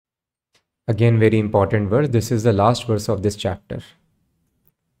Again, very important verse. This is the last verse of this chapter.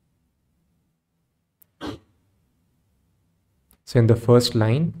 So in the first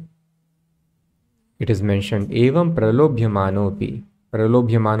line, it is mentioned, Evam pralobhyamanopi.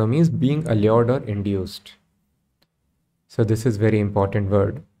 Pralobhyamano means being allured or induced. So this is very important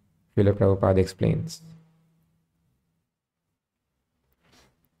word. Srila Prabhupada explains.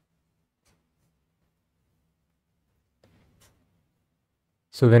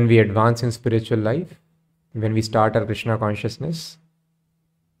 So when we advance in spiritual life, when we start our Krishna consciousness,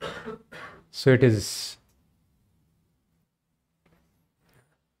 so it is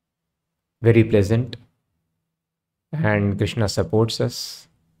very pleasant and Krishna supports us.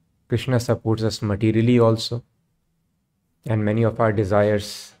 Krishna supports us materially also. And many of our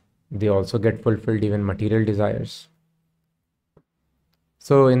desires, they also get fulfilled, even material desires.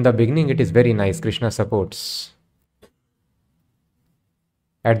 So in the beginning, it is very nice. Krishna supports.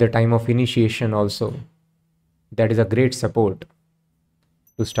 At the time of initiation also, that is a great support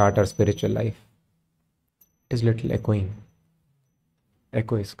to start our spiritual life. It is little echoing.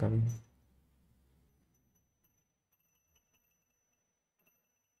 Echo is coming.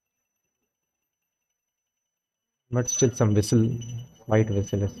 But still some whistle, white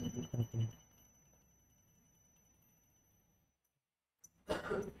whistle is happening.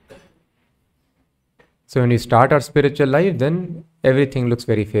 So when we start our spiritual life, then everything looks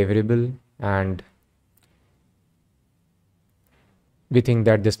very favorable and we think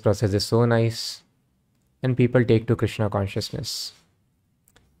that this process is so nice and people take to Krishna consciousness.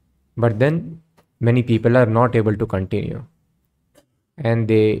 But then many people are not able to continue and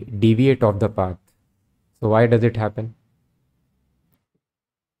they deviate off the path. So why does it happen?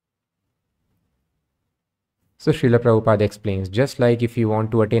 So Srila Prabhupada explains, just like if you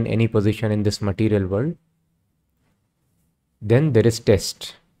want to attain any position in this material world, then there is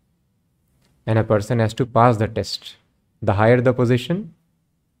test. And a person has to pass the test. The higher the position,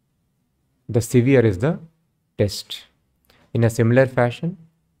 the severe is the test. In a similar fashion,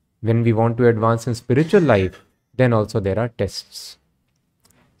 when we want to advance in spiritual life, then also there are tests.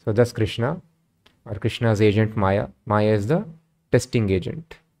 So thus Krishna, or Krishna's agent Maya, Maya is the testing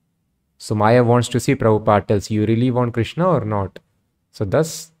agent. So Maya wants to see, Prabhupada tells, you really want Krishna or not? So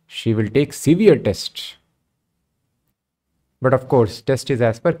thus she will take severe test. But of course, test is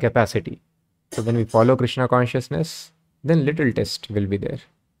as per capacity. So when we follow Krishna consciousness, then little test will be there.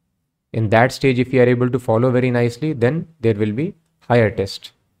 In that stage, if you are able to follow very nicely, then there will be higher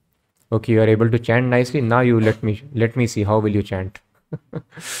test. Okay, you are able to chant nicely. Now you let me see how will you chant.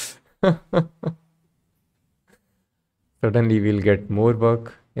 Suddenly we'll get more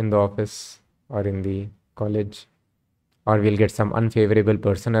work in the office or in the college, or we'll get some unfavorable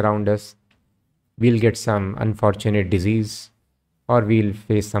person around us. We'll get some unfortunate disease, or we'll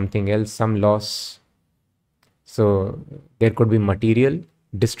face something else, some loss. So there could be material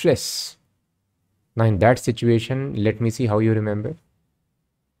distress. Now in that situation, let me see how you remember.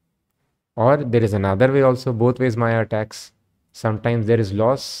 Or there is another way also, both ways Maya attacks. Sometimes there is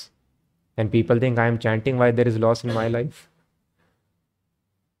loss and people think I am chanting why there is loss in my life.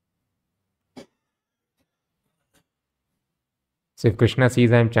 So if Krishna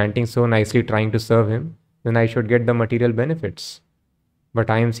sees I am chanting so nicely trying to serve him, then I should get the material benefits. But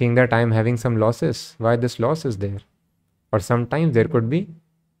I am seeing that I am having some losses. Why this loss is there? Or sometimes there could be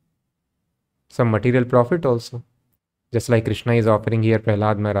some material profit also. Just like Krishna is offering here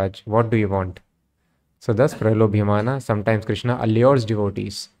Prahlad Maharaj, what do you want? So thus Pralobhyamana, sometimes Krishna allures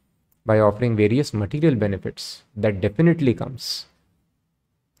devotees by offering various material benefits. That definitely comes.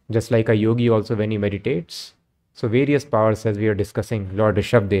 Just like a yogi also when he meditates. So various powers as we are discussing, Lord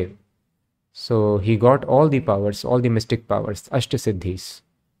Rishabdev. So he got all the powers, all the mystic powers, Ashtasiddhis.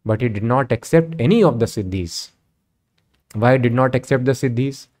 But he did not accept any of the Siddhis. Why did not accept the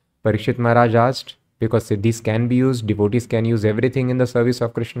Siddhis? Parikshit Maharaj asked, because Siddhis can be used, devotees can use everything in the service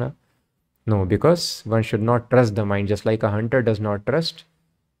of Krishna. No, because one should not trust the mind, just like a hunter does not trust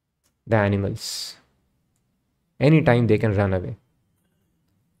the animals. Anytime they can run away.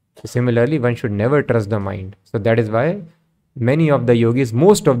 So similarly, one should never trust the mind. So that is why many of the yogis,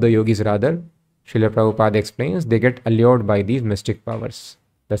 most of the yogis rather, Srila Prabhupada explains, they get allured by these mystic powers,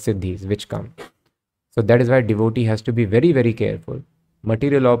 the siddhis which come. So that is why devotee has to be very, very careful.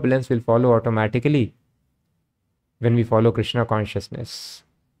 Material opulence will follow automatically when we follow Krishna consciousness.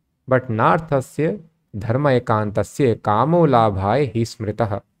 But narthasya dharma ekantasya kamo labhaya hi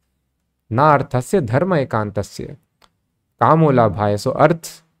smritah. Narthasya dharma ekantasya kamo labhaya. So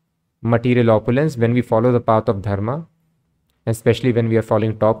earth, material opulence, when we follow the path of dharma, especially when we are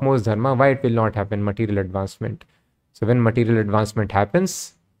following topmost dharma, why it will not happen? Material advancement. So when material advancement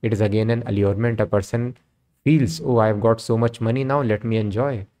happens, It is again an allurement. A person feels, oh, I've got so much money now, let me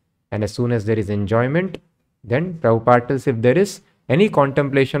enjoy. And as soon as there is enjoyment, then Prabhupada tells if there is any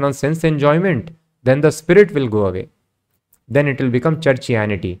contemplation on sense enjoyment, then the spirit will go away. Then it will become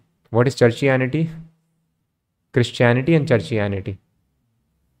churchianity. What is churchianity? Christianity and churchianity.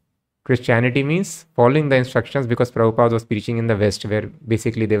 Christianity means following the instructions, because Prabhupada was preaching in the West where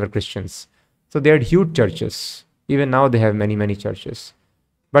basically they were Christians. So they had huge churches. Even now they have many, many churches.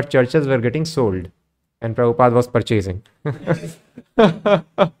 But churches were getting sold and Prabhupada was purchasing.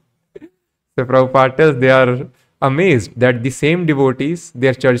 So Prabhupada tells they are amazed that the same devotees,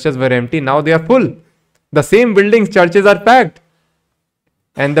 their churches were empty, now they are full. The same buildings, churches are packed.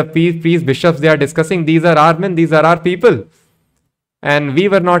 And the priests, bishops, they are discussing, these are our men, these are our people. And we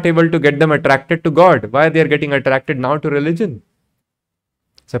were not able to get them attracted to God. Why they are getting attracted now to religion?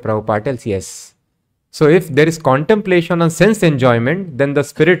 So Prabhupada tells, yes. So if there is contemplation on sense enjoyment, then the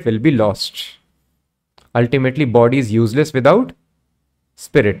spirit will be lost. Ultimately, body is useless without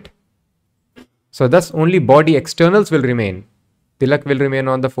spirit. So thus only body externals will remain. Tilak will remain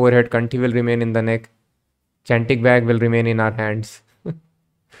on the forehead, kanti will remain in the neck, chanting bag will remain in our hands.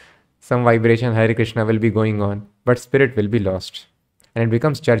 Some vibration, Hare Krishna will be going on, but spirit will be lost. And it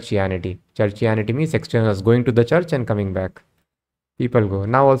becomes churchianity. Churchianity means externals, going to the church and coming back. People go.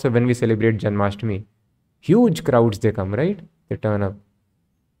 Now also when we celebrate Janmashtami, huge crowds they come, right? They turn up.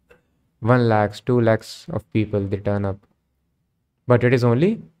 1 lakh, 2 lakhs of people, they turn up. But it is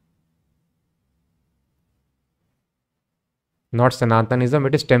only not Sanatanism,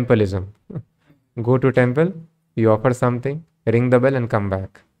 it is Templeism. Go to temple, you offer something, ring the bell and come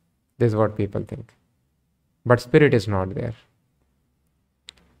back. This is what people think. But spirit is not there.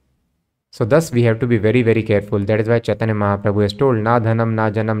 So thus we have to be very, very careful. That is why Chaitanya Mahaprabhu has told, Na dhanam, na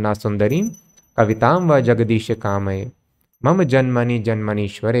janam, na sundarim, kavitam va jagadisha kamaye, mam janmani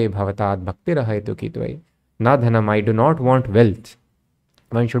janmanishware bhavatat bhaktirahaitu kitvai. Na dhanam, I do not want wealth.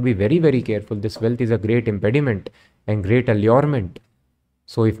 One should be very, very careful. This wealth is a great impediment and great allurement.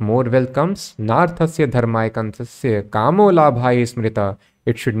 So if more wealth comes, narthasya dharmaya kansasya kamo labhaya smrita,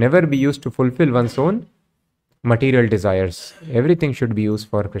 it should never be used to fulfill one's own material desires. Everything should be used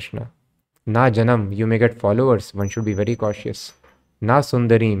for Krishna. Na janam, you may get followers. One should be very cautious. Na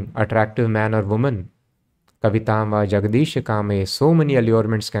sundarim, attractive man or woman. Kavitam va jagadish kame, so many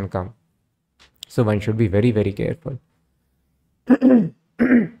allurements can come. So one should be very, very careful.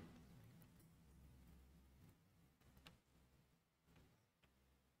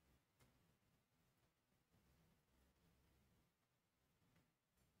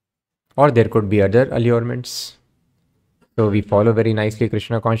 Or there could be other allurements. So we follow very nicely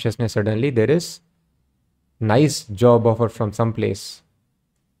Krishna consciousness. Suddenly there is nice job offer from some place.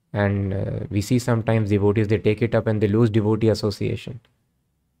 And we see sometimes devotees, they take it up and they lose devotee association.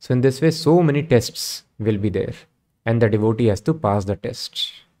 So in this way, so many tests will be there. And the devotee has to pass the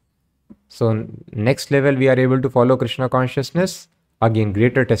test. So next level, we are able to follow Krishna consciousness. Again,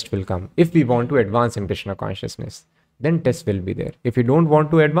 greater test will come. If we want to advance in Krishna consciousness, then test will be there. If you don't want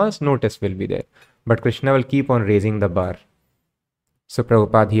to advance, no test will be there. But Krishna will keep on raising the bar. So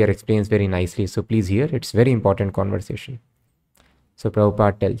Prabhupada here explains very nicely. So please hear, it's very important conversation. So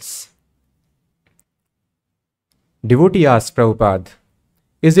Prabhupada tells. Devotee asks Prabhupada,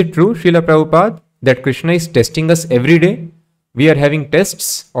 is it true, Srila Prabhupada, that Krishna is testing us every day? We are having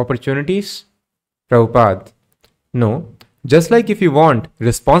tests, opportunities? Prabhupada, no. Just like if you want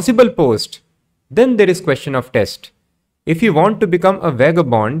responsible post, then there is question of test. If you want to become a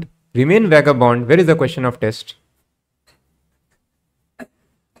vagabond, remain vagabond, where is the question of test?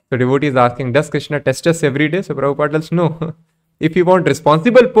 So devotee is asking, does Krishna test us every day? So Prabhupada tells, no. If you want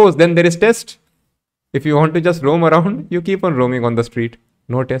responsible post, then there is test. If you want to just roam around, you keep on roaming on the street.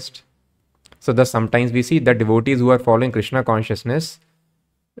 No test. So thus sometimes we see that devotees who are following Krishna consciousness,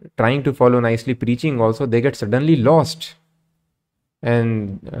 trying to follow nicely preaching also, they get suddenly lost.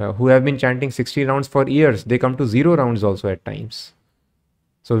 And who have been chanting 60 rounds for years, they come to 0 rounds also at times.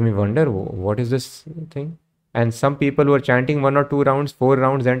 So we wonder, what is this thing? And some people who are chanting 1 or 2 rounds, 4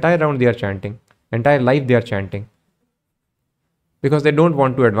 rounds, entire round they are chanting. Entire life they are chanting. Because they don't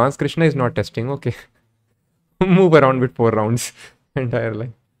want to advance. Krishna is not testing. Okay. Move around with 4 rounds entire life.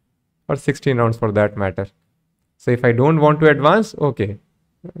 Or 16 rounds for that matter. So if I don't want to advance, okay.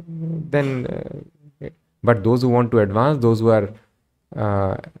 Then, but those who want to advance, those who are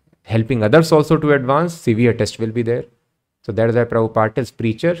helping others also to advance, severe test will be there. So that is why Prabhupada tells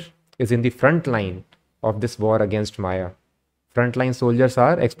preacher is in the front line of this war against Maya. Frontline soldiers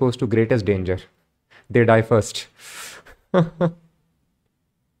are exposed to greatest danger. They die first.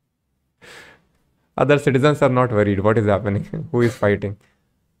 Other citizens are not worried. What is happening? Who is fighting?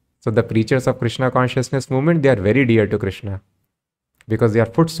 So the preachers of Krishna consciousness movement, they are very dear to Krishna because they are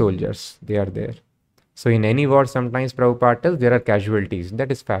foot soldiers. They are there. So in any war, sometimes Prabhupada tells there are casualties.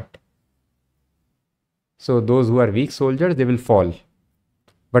 That is fact. So those who are weak soldiers, they will fall.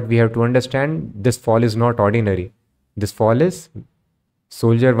 But we have to understand this fall is not ordinary. This fall is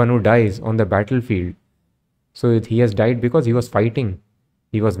soldier one who dies on the battlefield. So he has died because he was fighting.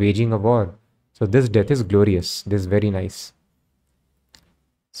 He was waging a war. So this death is glorious. This is very nice.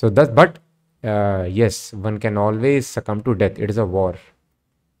 So that, but yes, one can always succumb to death. It is a war.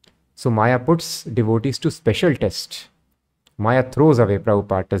 So Maya puts devotees to special test. Maya throws away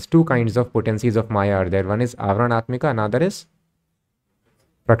Prabhupada. There's two kinds of potencies of Maya are there. One is Avranatmika, another is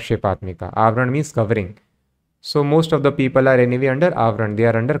Prakshepatmika. Avran means covering. So most of the people are anyway under Avran. They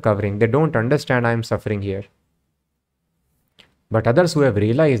are under covering. They don't understand I am suffering here. But others who have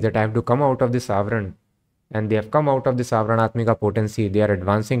realized that I have to come out of this Avran, and they have come out of this Avranatmika potency, they are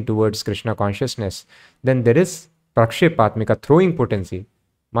advancing towards Krishna consciousness. Then there is Prakshepatmika, throwing potency.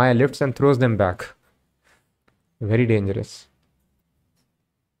 Maya lifts and throws them back. Very dangerous.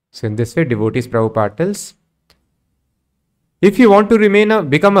 So in this way, devotees, Prabhupada tells, if you want to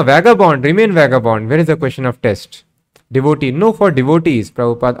become a vagabond, remain vagabond. Where is the question of test? Devotee, no, for devotees,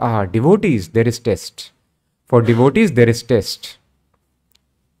 Prabhupada, devotees, there is test. For devotees, there is test.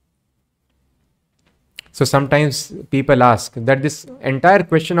 So sometimes people ask that this entire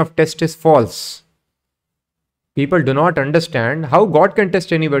question of test is false. People do not understand how God can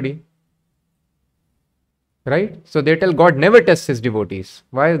test anybody. Right? So they tell God never tests his devotees.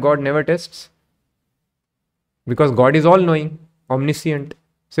 Why God never tests? Because God is all-knowing, omniscient.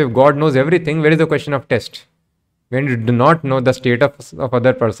 So if God knows everything, where is the question of test? When you do not know the state of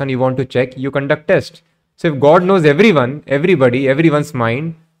other person, you want to check, you conduct test. So if God knows everyone, everybody, everyone's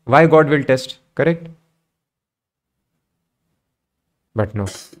mind, why God will test? Correct? But no.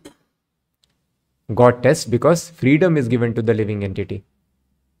 God tests because freedom is given to the living entity.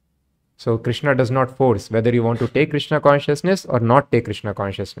 So Krishna does not force whether you want to take Krishna consciousness or not take Krishna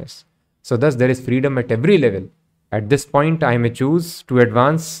consciousness. So thus there is freedom at every level. At this point, I may choose to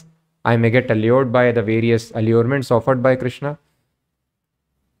advance. I may get allured by the various allurements offered by Krishna.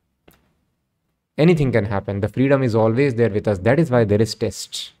 Anything can happen. The freedom is always there with us. That is why there is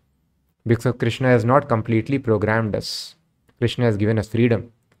test. Because Krishna has not completely programmed us. Krishna has given us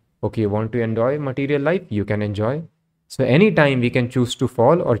freedom. Okay, you want to enjoy material life? You can enjoy. So anytime we can choose to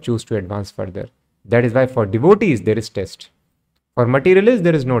fall or choose to advance further. That is why for devotees there is test. For materialists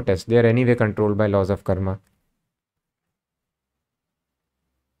there is no test. They are anyway controlled by laws of karma.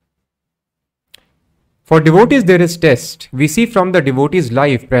 For devotees there is test. We see from the devotee's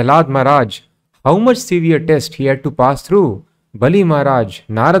life, Prahlad Maharaj, how much severe test he had to pass through. Bali Maharaj,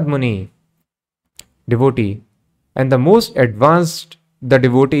 Narad Muni, devotee. And the most advanced the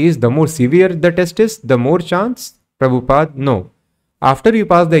devotee is, the more severe the test is, the more chance. Prabhupada, no. After you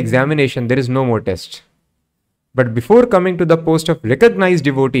pass the examination, there is no more test. But before coming to the post of recognized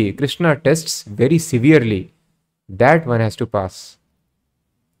devotee, Krishna tests very severely. That one has to pass.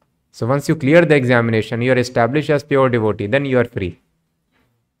 So once you clear the examination, you are established as pure devotee, then you are free.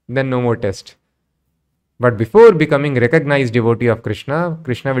 Then no more test. But before becoming recognized devotee of Krishna,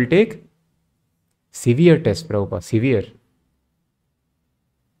 Krishna will take severe test, Prabhupada, severe.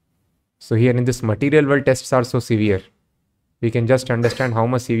 So here in this material world, tests are so severe. We can just understand how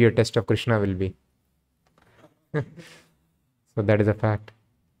much severe test of Krishna will be. So that is a fact.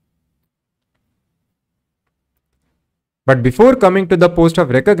 But before coming to the post of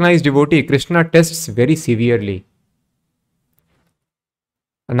recognized devotee, Krishna tests very severely.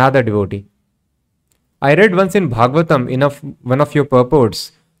 Another devotee. I read once in Bhagavatam, in one of your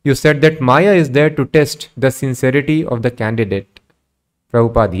purports, you said that Maya is there to test the sincerity of the candidate.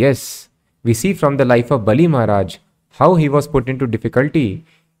 Prabhupada, yes. We see from the life of Bali Maharaj how he was put into difficulty.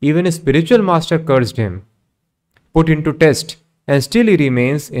 Even his spiritual master cursed him, put into test, and still he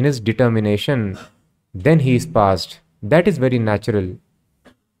remains in his determination. Then he is passed. That is very natural.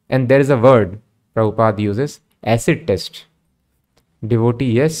 And there is a word Prabhupada uses, acid test.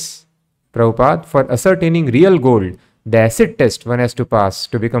 Devotee, yes. Prabhupada, for ascertaining real gold, the acid test one has to pass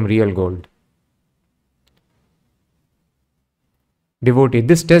to become real gold. Devotee,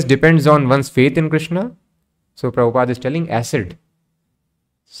 this test depends on one's faith in Krishna. So Prabhupada is telling acid.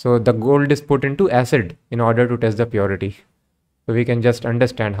 So the gold is put into acid in order to test the purity. So we can just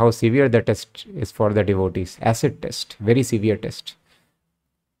understand how severe the test is for the devotees. Acid test, very severe test.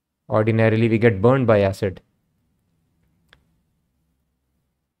 Ordinarily we get burned by acid.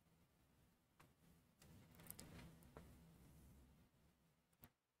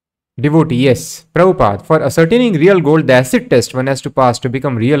 Devotee, yes. Prabhupada, for ascertaining real gold, the acid test one has to pass to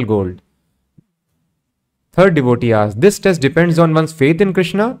become real gold. Third devotee asks, this test depends on one's faith in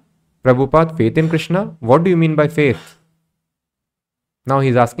Krishna? Prabhupada, faith in Krishna? What do you mean by faith? Now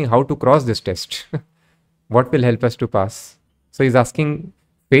he's asking how to cross this test. What will help us to pass? So he's asking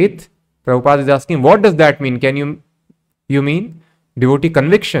faith. Prabhupada is asking, what does that mean? Can you mean devotee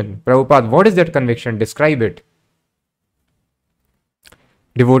conviction? Prabhupada, what is that conviction? Describe it.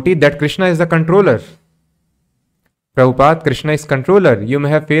 Devotee, that Krishna is the controller. Prabhupada, Krishna is controller. You may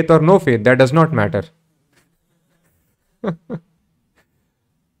have faith or no faith. That does not matter.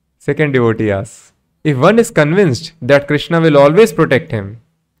 Second devotee asks, if one is convinced that Krishna will always protect him.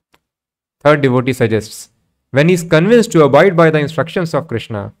 Third devotee suggests, when he is convinced to abide by the instructions of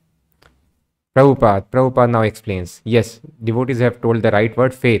Krishna. Prabhupada now explains, yes, devotees have told the right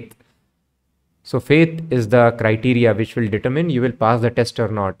word, faith. So faith is the criteria which will determine you will pass the test or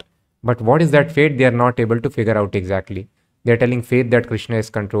not. But what is that faith? They are not able to figure out exactly. They are telling faith that Krishna is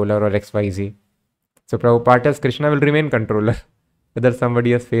controller or XYZ. So Prabhupada tells Krishna will remain controller, whether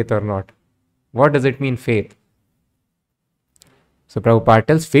somebody has faith or not. What does it mean, faith? So Prabhupada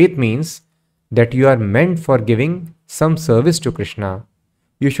tells faith means that you are meant for giving some service to Krishna.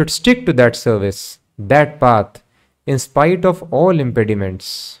 You should stick to that service, that path, in spite of all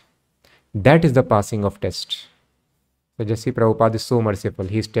impediments. That is the passing of test. So just see, Prabhupada is so merciful.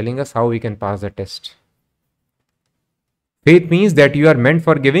 He is telling us how we can pass the test. Faith means that you are meant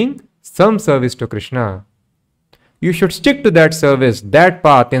for giving some service to Krishna. You should stick to that service, that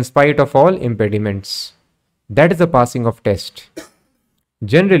path, in spite of all impediments. That is the passing of test.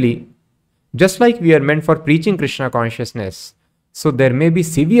 Generally, just like we are meant for preaching Krishna consciousness, so there may be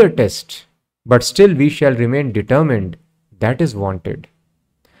severe test, but still we shall remain determined. That is wanted.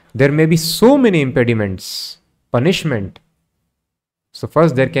 There may be so many impediments, punishment. So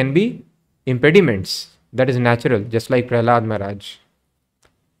first there can be impediments. That is natural, just like Prahlad Maharaj.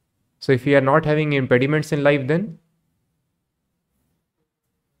 So if we are not having impediments in life, then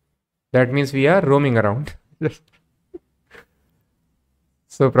that means we are roaming around.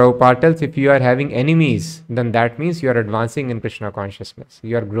 So Prabhupada tells, if you are having enemies, then that means you are advancing in Krishna consciousness.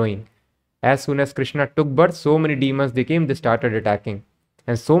 You are growing. As soon as Krishna took birth, so many demons they came, they started attacking.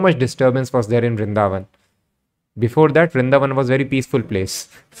 And so much disturbance was there in Vrindavan. Before that, Vrindavan was a very peaceful place.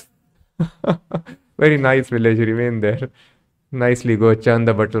 Very nice village, remain there. Nicely go, churn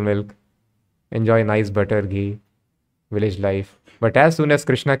the buttermilk. Enjoy nice butter, ghee, village life. But as soon as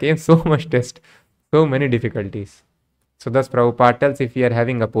Krishna came, so much test, so many difficulties. So thus Prabhupada tells, if we are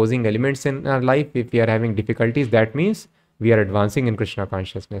having opposing elements in our life, if we are having difficulties, that means we are advancing in Krishna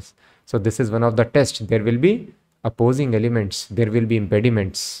consciousness. So this is one of the tests. There will be opposing elements. There will be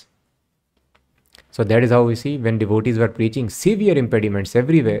impediments. So that is how we see when devotees were preaching, severe impediments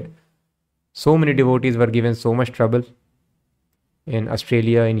everywhere. So many devotees were given so much trouble. In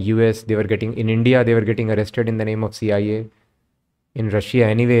Australia, in US, in India, they were getting arrested in the name of CIA. In Russia,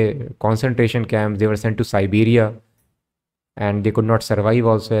 anyway, concentration camps, they were sent to Siberia. And they could not survive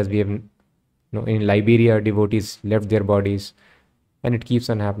also, as we have, in Liberia, devotees left their bodies. And it keeps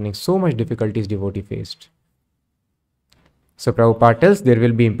on happening. So much difficulties devotee faced. So Prabhupada tells there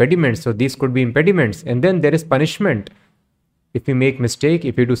will be impediments. So these could be impediments. And then there is punishment. If we make mistake,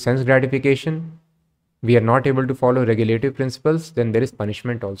 if we do sense gratification, we are not able to follow regulative principles, then there is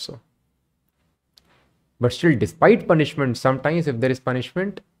punishment also. But still, despite punishment, sometimes if there is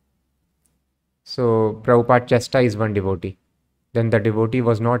punishment, so Prabhupada chastised one devotee. Then the devotee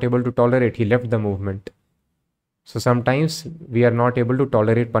was not able to tolerate. He left the movement. So sometimes we are not able to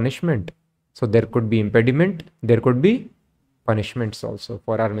tolerate punishment. So there could be impediment. There could be punishments also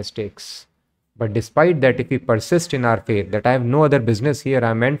for our mistakes. But despite that, if we persist in our faith, that I have no other business here,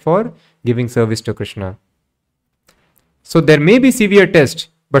 I am meant for giving service to Krishna. So there may be severe test,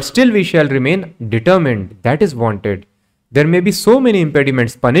 but still we shall remain determined. That is wanted. There may be so many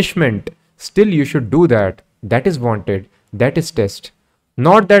impediments, punishment. Still you should do that. That is wanted. That is test.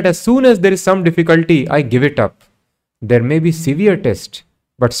 Not that as soon as there is some difficulty, I give it up. There may be severe test,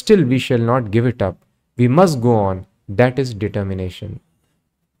 but still we shall not give it up. We must go on. That is determination.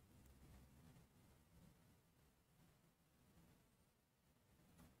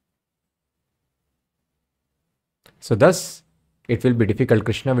 So thus, it will be difficult.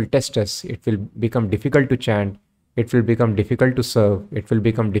 Krishna will test us. It will become difficult to chant. It will become difficult to serve. It will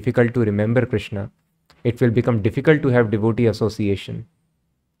become difficult to remember Krishna. It will become difficult to have devotee association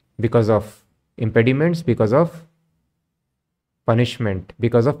because of impediments, because of punishment,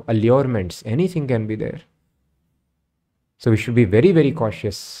 because of allurements. Anything can be there. So we should be very, very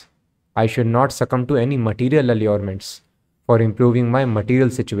cautious. I should not succumb to any material allurements. for improving my material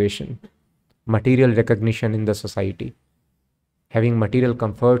situation, material recognition in the society, having material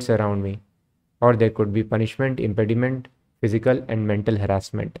comforts around me, or there could be punishment, impediment, physical and mental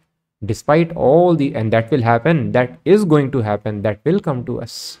harassment. Despite all the, and that will happen, that is going to happen, that will come to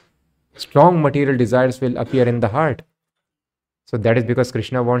us. Strong material desires will appear in the heart. So that is because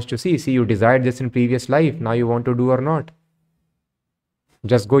Krishna wants to see, you desired this in previous life, now you want to do or not.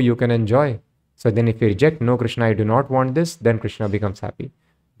 Just go, you can enjoy. So then if we reject, no Krishna, I do not want this, then Krishna becomes happy.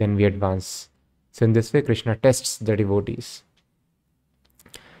 Then we advance. So in this way, Krishna tests the devotees.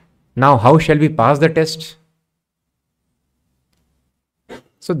 Now, how shall we pass the test?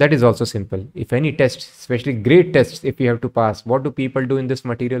 So that is also simple. If any test, especially great tests, if we have to pass, what do people do in this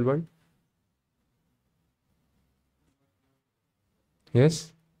material world?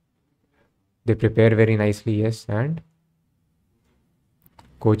 Yes? They prepare very nicely, yes, and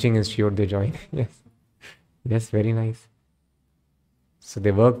coaching institute they join. Yes. Yes, very nice. So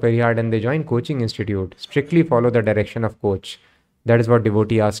they work very hard and they join coaching institute. Strictly follow the direction of coach. That is what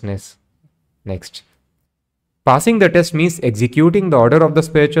devotee asks next. Passing the test means executing the order of the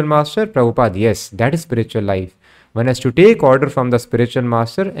spiritual master. Prabhupada, yes, that is spiritual life. One has to take order from the spiritual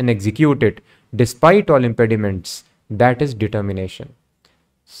master and execute it despite all impediments. That is determination.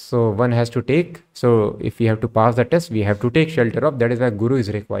 So one has to take, so if we have to pass the test, we have to take shelter of, that is why guru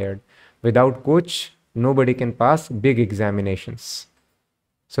is required. Without coach, nobody can pass big examinations.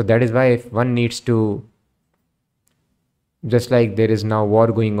 So that is why if one needs to, just like there is now war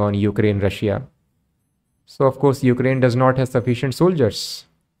going on, Ukraine, Russia. So of course, Ukraine does not have sufficient soldiers.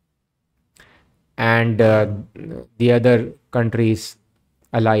 And the other countries,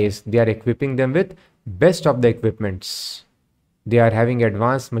 allies, they are equipping them with best of the equipments. They are having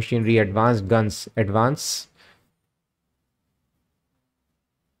advanced machinery, advanced guns, advanced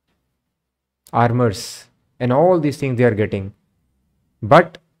armors, and all these things they are getting.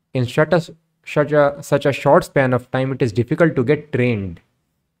 But in such a short span of time, it is difficult to get trained.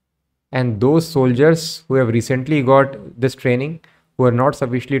 And those soldiers who have recently got this training, who are not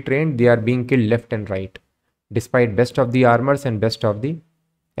sufficiently trained, they are being killed left and right, despite best of the armors and best of the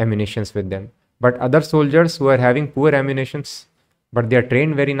ammunitions with them. But other soldiers who are having poor ammunitions, but they are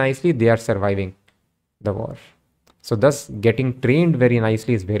trained very nicely, they are surviving the war. So thus, getting trained very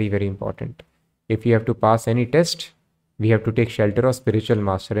nicely is very, very important. If you have to pass any test, we have to take shelter of spiritual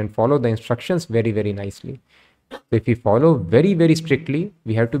master and follow the instructions very, very nicely. So if we follow very, very strictly,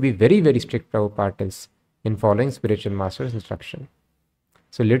 we have to be very, very strict, Prabhupada tells, in following spiritual master's instruction.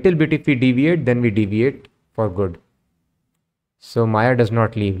 So little bit if we deviate, then we deviate for good. So Maya does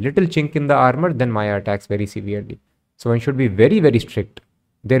not leave. Little chink in the armor, then Maya attacks very severely. So one should be very, very strict.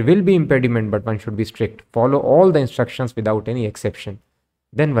 There will be impediment, but one should be strict. Follow all the instructions without any exception.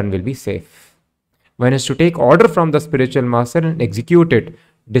 Then one will be safe. One is to take order from the spiritual master and execute it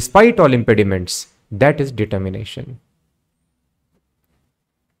despite all impediments. That is determination.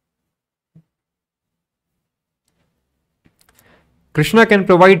 Krishna can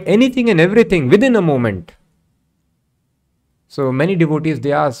provide anything and everything within a moment. So many devotees,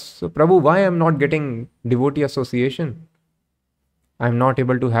 they ask, so Prabhu, why I am not getting devotee association? I am not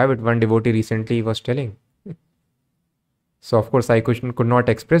able to have it. One devotee recently was telling. So of course I could not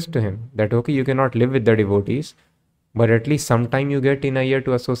express to him that, okay, you cannot live with the devotees, but at least some time you get in a year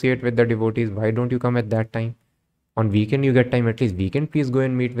to associate with the devotees. Why don't you come at that time? On weekend you get time, at least weekend please go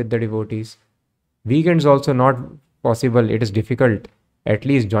and meet with the devotees. Weekends also not possible, it is difficult. At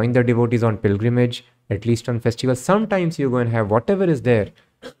least join the devotees on pilgrimage, at least on festivals. Sometimes you go and have whatever is there.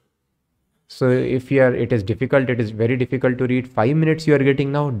 So if it is difficult, it is very difficult to read. 5 minutes you are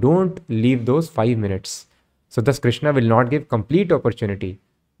getting now, don't leave those 5 minutes. So thus Krishna will not give complete opportunity.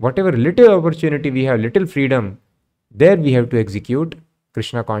 Whatever little opportunity we have, little freedom, there we have to execute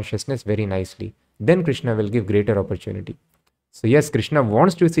Krishna consciousness very nicely. Then Krishna will give greater opportunity. So yes, Krishna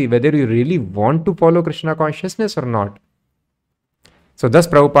wants to see whether you really want to follow Krishna consciousness or not. So thus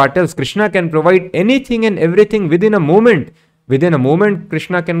Prabhupada tells, Krishna can provide anything and everything within a moment. Within a moment,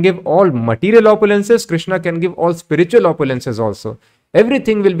 Krishna can give all material opulences. Krishna can give all spiritual opulences also.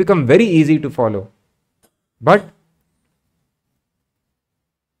 Everything will become very easy to follow. But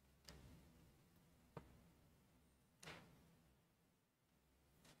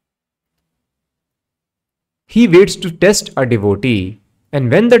he waits to test a devotee, and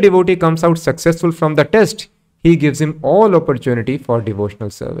when the devotee comes out successful from the test, he gives him all opportunity for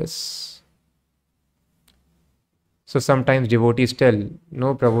devotional service. So sometimes devotees tell,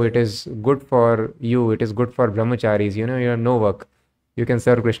 no Prabhu, it is good for you, it is good for brahmacharis, you have no work. You can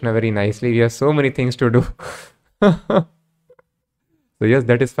serve Krishna very nicely, we have so many things to do. So yes,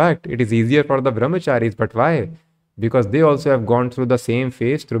 that is fact. It is easier for the brahmacharis, but why? because they also have gone through the same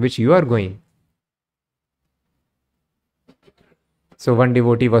phase through which you are going. So one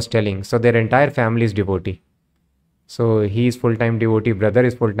devotee was telling, so their entire family is devotee. So he is full-time devotee, brother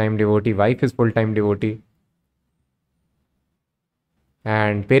is full-time devotee, wife is full-time devotee,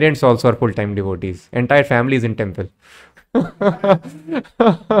 and parents also are full-time devotees. Entire family is in temple.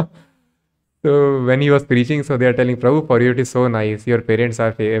 So when he was preaching, so they are telling, Prabhu, for you it is so nice. Your parents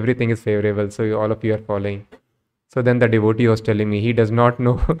are, everything is favorable. So all of you are following. So then the devotee was telling me, he does not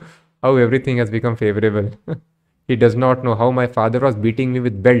know how everything has become favorable. He does not know how my father was beating me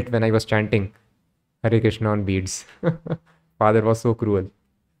with belt when I was chanting Hare Krishna on beads. Father was so cruel.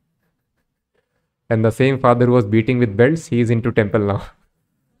 And the same father who was beating with belts, he is into temple now.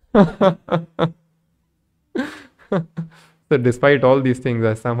 So despite all these things,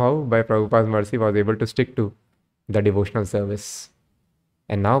 I somehow, by Prabhupada's mercy, was able to stick to the devotional service.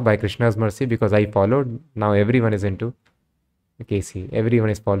 And now by Krishna's mercy, because I followed, now everyone is into KC. Everyone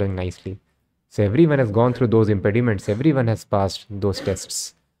is following nicely. So everyone has gone through those impediments. Everyone has passed those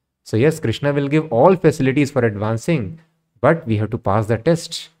tests. So yes, Krishna will give all facilities for advancing, but we have to pass the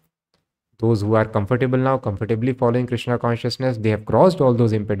test. Those who are comfortable now, comfortably following Krishna consciousness, they have crossed all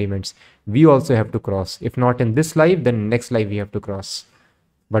those impediments. We also have to cross. If not in this life, then next life we have to cross.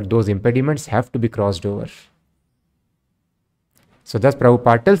 But those impediments have to be crossed over. So thus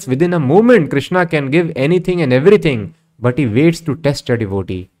Prabhupada tells, within a moment, Krishna can give anything and everything, but he waits to test a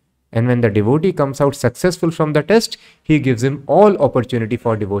devotee. And when the devotee comes out successful from the test, he gives him all opportunity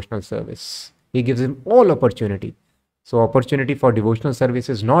for devotional service. He gives him all opportunity. So opportunity for devotional service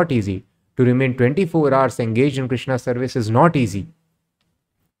is not easy. To remain 24 hours engaged in Krishna service is not easy.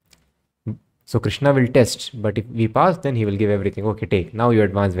 So Krishna will test, but if we pass, then he will give everything. Okay, take. Now you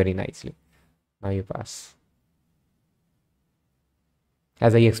advance very nicely. Now you pass.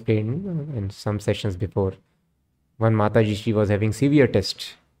 As I explained in some sessions before, one Mataji, she was having severe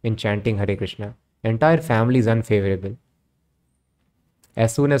test in chanting Hare Krishna. Entire family is unfavorable.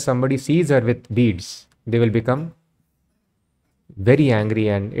 As soon as somebody sees her with beads, they will become very angry,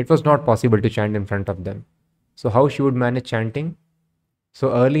 and it was not possible to chant in front of them. So how she would manage chanting?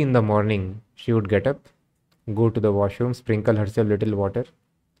 So early in the morning, she would get up, go to the washroom, sprinkle herself little water.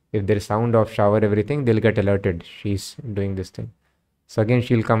 If there is sound of shower, everything, they'll get alerted. She's doing this thing. So again,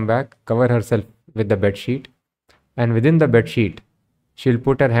 she'll come back, cover herself with the bed sheet, and within the bed sheet, she'll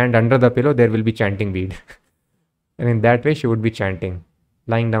put her hand under the pillow. There will be chanting bead. And in that way, she would be chanting,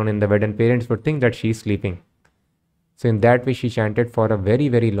 lying down in the bed, and parents would think that she's sleeping. So in that way, she chanted for a very,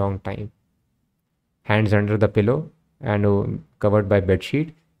 very long time. Hands under the pillow and covered by bed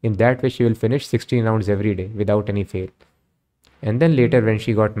sheet. In that way, she will finish 16 rounds every day without any fail. And then later when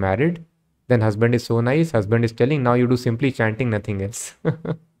she got married, then husband is so nice. Husband is telling, now you do simply chanting, nothing else.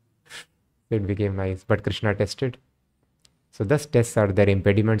 It became nice. But Krishna tested. So thus tests are there,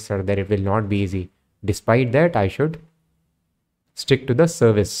 impediments are there. It will not be easy. Despite that, I should stick to the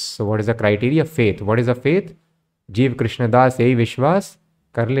service. So what is the criteria? Faith. What is a faith? Jeev Krishna Das ei Vishwas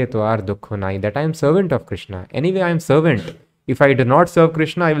karle to aar dukho nai. That I am servant of Krishna. Anyway, I am servant. If I do not serve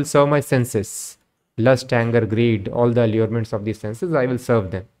Krishna, I will serve my senses. Lust, anger, greed, all the allurements of these senses, I will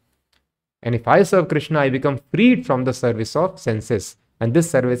serve them. And if I serve Krishna, I become freed from the service of senses. And this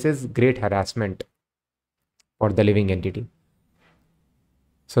service is great harassment for the living entity.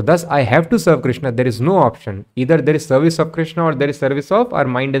 So thus I have to serve Krishna. There is no option. Either there is service of Krishna or there is service of our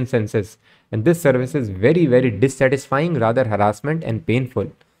mind and senses. And this service is very, very dissatisfying, rather harassment and painful.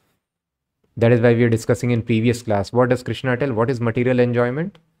 That is why we are discussing in previous class. What does Krishna tell? What is material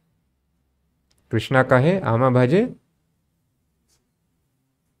enjoyment? Krishna kahe, ama bhaje,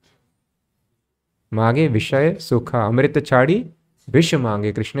 maage vishaya sukha, amrita chadi, vish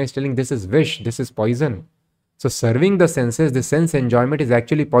mange. Krishna is telling this is vish, this is poison. So serving the senses, the sense enjoyment is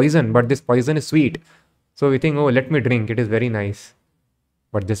actually poison, but this poison is sweet. So we think, oh, let me drink, it is very nice.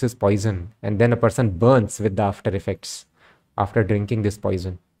 But this is poison. And then a person burns with the after effects after drinking this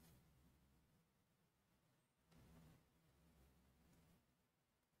poison.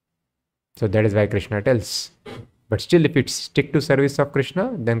 So that is why Krishna tells. But still, if it's stick to service of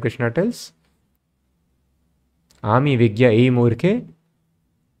Krishna, then Krishna tells, Ami Vigya ei murkhe,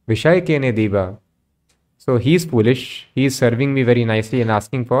 Vishay kene diba. So he is foolish. He is serving me very nicely and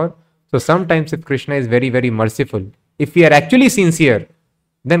asking for. So sometimes if Krishna is very, very merciful, if we are actually sincere,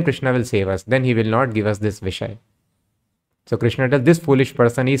 then Krishna will save us. Then he will not give us this Vishay. So Krishna tells, this foolish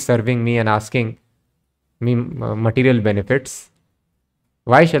person is serving me and asking me material benefits.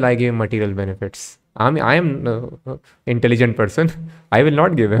 Why shall I give him material benefits? I am intelligent person. I will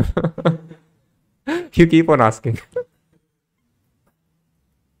not give him. You keep on asking.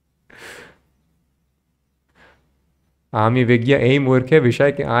 Ami Vigya ei murkhe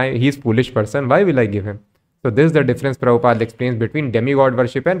Vishay ke he is foolish person. Why will I give him? So this is the difference Prabhupada explains between demigod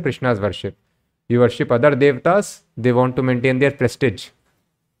worship and Krishna's worship. You worship other devtas, they want to maintain their prestige.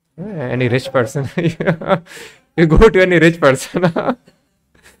 Any rich person, you go to any rich person.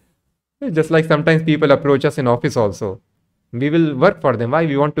 Just like sometimes people approach us in office also. We will work for them. Why?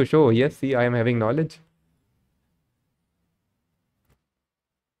 We want to show, yes, see, I am having knowledge.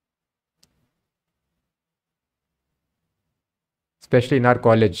 Especially in our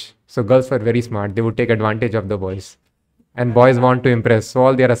college. So girls were very smart. They would take advantage of the boys. And boys want to impress. So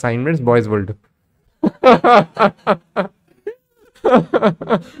all their assignments, boys will do.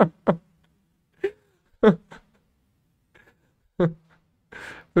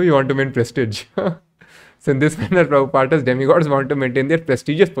 So you want to maintain prestige. So in this manner, Prabhupada's demigods want to maintain their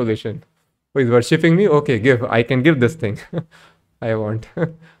prestigious position. Who is worshipping me? Okay, give. I can give this thing. I want.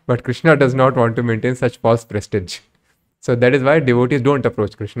 But Krishna does not want to maintain such false prestige. So that is why devotees don't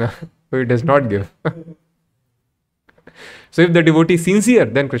approach Krishna. So he does not give. So if the devotee is sincere,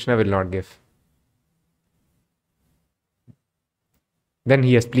 then Krishna will not give. Then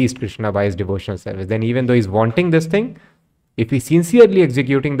he has pleased Krishna by his devotional service. Then even though he is wanting this thing, if he is sincerely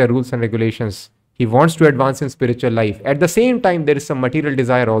executing the rules and regulations, he wants to advance in spiritual life. At the same time, there is some material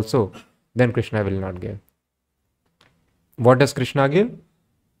desire also, then Krishna will not give. What does Krishna give?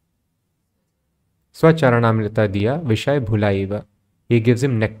 Swacharanamrita diya vishay bhulaiva. He gives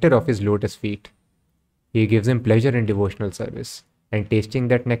him nectar of his lotus feet. He gives him pleasure in devotional service. And tasting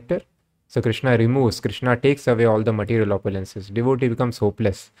that nectar, so Krishna takes away all the material opulences. Devotee becomes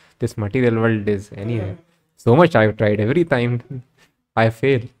hopeless. This material world is anyway. So much I have tried. Every time I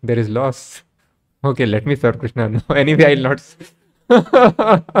fail, there is loss. Okay, let me serve Krishna. No, anyway, I will not.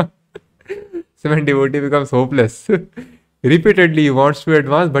 So when devotee becomes hopeless, repeatedly he wants to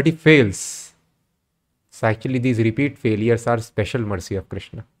advance, but he fails. So actually these repeat failures are special mercy of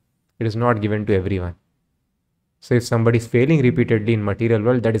Krishna. It is not given to everyone. So if somebody is failing repeatedly in material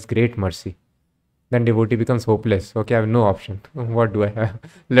world, that is great mercy. Then devotee becomes hopeless. Okay, I have no option. What do I have?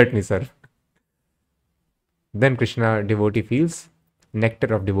 Let me serve. Then Krishna devotee feels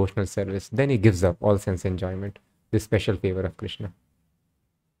nectar of devotional service. Then he gives up all sense enjoyment. This special favor of Krishna.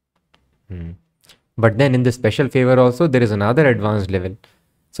 But then in this special favor also, there is another advanced level.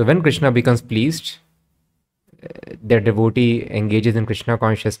 So when Krishna becomes pleased, the devotee engages in Krishna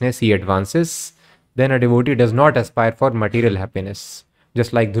consciousness, he advances. Then a devotee does not aspire for material happiness.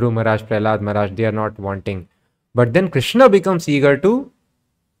 Just like Dhruv Maharaj, Prahlad Maharaj, they are not wanting. But then Krishna becomes eager to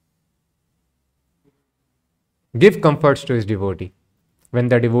give comforts to his devotee. When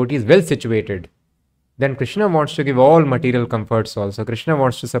the devotee is well situated, then Krishna wants to give all material comforts also. Krishna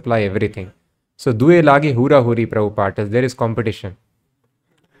wants to supply everything. So, Due lage hura huri Prabhupada, there is competition.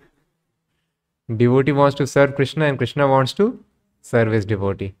 Devotee wants to serve Krishna and Krishna wants to serve his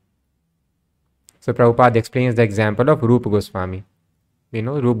devotee. So, Prabhupada explains the example of Rupa Goswami. You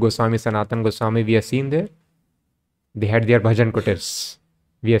know, Rupa Goswami, Sanatan Goswami, we have seen there. They had their bhajan kutirs.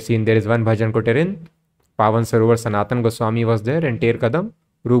 We have seen there is one bhajan kutir in Pavan Sarovar. Sanatan Goswami was there, and Ter Kadam,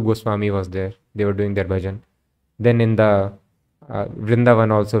 Rupa Goswami was there. They were doing their bhajan. Then in the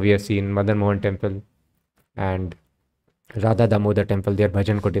Vrindavan also we have seen Madan Mohan temple and Radha Damodar temple, their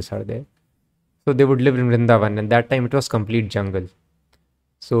bhajan kutis are there. So they would live in Vrindavan, and that time it was complete jungle.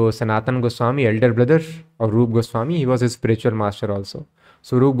 So Sanatan Goswami, elder brother of Rupa Goswami, he was his spiritual master also.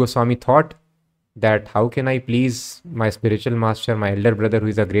 So Rupa Goswami thought that how can I please my spiritual master, my elder brother who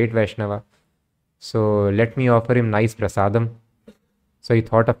is a great Vaishnava. So let me offer him nice prasadam. So he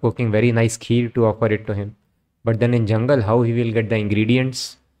thought of cooking very nice kheer to offer it to him. But then in jungle, how he will get the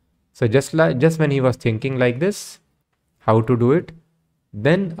ingredients? So just when he was thinking like this, how to do it,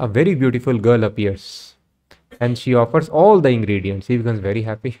 then a very beautiful girl appears. And she offers all the ingredients. He becomes very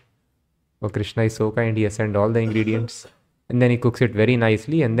happy. Oh, Krishna is so kind. He has sent all the ingredients. And then he cooks it very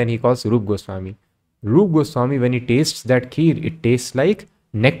nicely. And then he calls Rupa Goswami. Rupa Goswami, when he tastes that kheer, it tastes like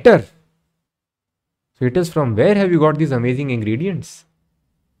nectar. So he tells, from where have you got these amazing ingredients?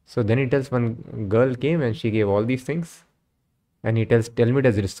 So then he tells, one girl came and she gave all these things. And he tells, tell me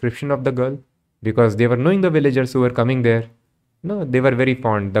the description of the girl. Because they were knowing the villagers who were coming there. No, they were very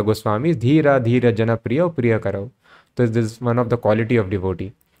fond. The Goswamis, Dhira, Dhira, Jana, Priya, Priya Karao. So this is one of the quality of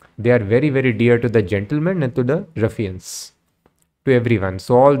devotee. They are very, very dear to the gentlemen and to the ruffians. To everyone.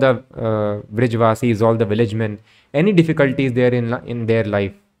 So all the Brijvasis, all the village men, any difficulties there in their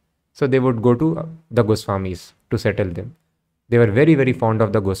life, so they would go to the Goswamis to settle them. They were very, very fond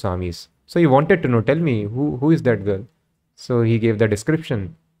of the Goswamis. So he wanted to know, tell me, who is that girl? So he gave the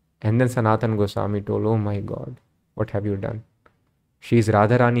description. And then Sanatan Goswami told, oh my God, what have you done? She is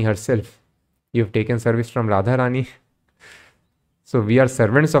Radharani herself. You have taken service from Radharani. So we are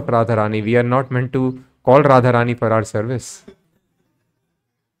servants of Radharani. We are not meant to call Radharani for our service.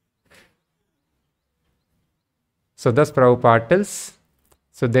 So thus Prabhupada tells,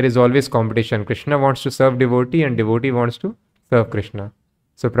 so there is always competition. Krishna wants to serve devotee and devotee wants to serve Krishna.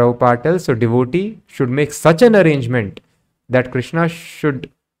 So Prabhupada tells, so devotee should make such an arrangement that Krishna should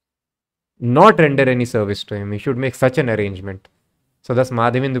not render any service to him. He should make such an arrangement. So thus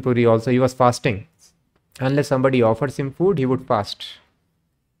Madhavendra Puri also, he was fasting. Unless somebody offers him food, he would fast.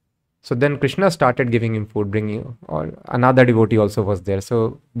 So then Krishna started giving him food, bringing, or another devotee also was there.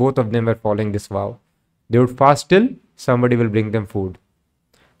 So both of them were following this vow. They would fast till somebody will bring them food.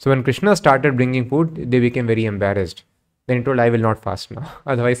 So when Krishna started bringing food, they became very embarrassed. Then he told, I will not fast now.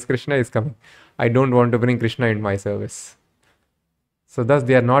 Otherwise Krishna is coming. I don't want to bring Krishna in my service. So thus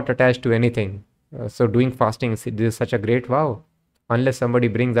they are not attached to anything. So doing fasting, this is such a great vow. Unless somebody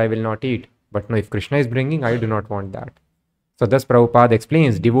brings, I will not eat. But no, if Krishna is bringing, I do not want that. So thus Prabhupada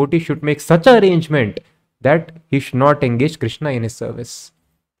explains, devotee should make such an arrangement that he should not engage Krishna in his service.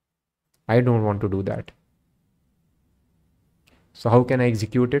 I don't want to do that. So how can I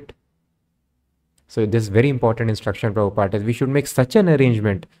execute it? So this is very important instruction Prabhupada is, we should make such an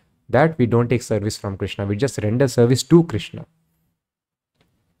arrangement that we don't take service from Krishna. We just render service to Krishna.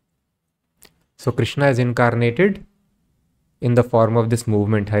 So Krishna is incarnated in the form of this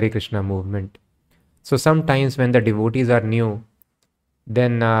movement, Hare Krishna movement. So sometimes when the devotees are new,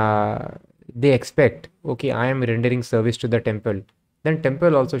 then they expect, okay, I am rendering service to the temple. Then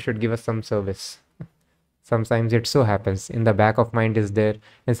temple also should give us some service. Sometimes it so happens. In the back of mind is there.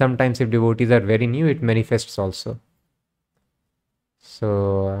 And sometimes if devotees are very new, it manifests also.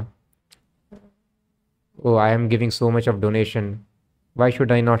 So, oh, I am giving so much of donation. Why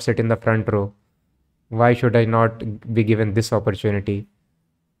should I not sit in the front row? Why should I not be given this opportunity?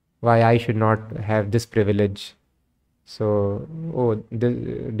 Why I should not have this privilege? So, oh, the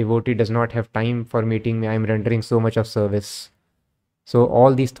devotee does not have time for meeting me. I am rendering so much of service. So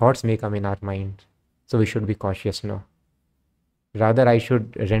all these thoughts may come in our mind. So we should be cautious now. Rather, I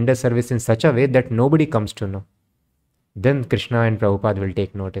should render service in such a way that nobody comes to know. Then Krishna and Prabhupada will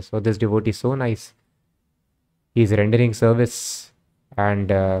take notice. Oh, this devotee is so nice. He is rendering service,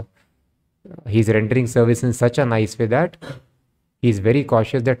 and he is rendering service in such a nice way that he is very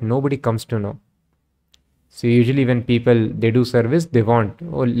cautious that nobody comes to know. So usually when people, they do service, they want,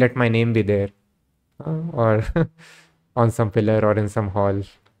 oh, let my name be there. Or on some pillar or in some hall.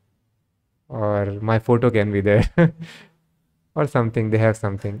 Or my photo can be there. Or something, they have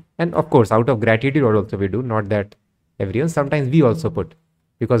something. And of course, out of gratitude also we do, not that everyone. Sometimes we also put.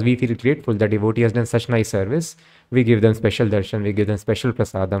 Because we feel grateful that devotee has done such nice service. We give them special darshan, we give them special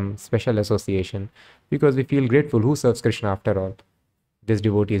prasadam, special association. Because we feel grateful. Who serves Krishna after all? This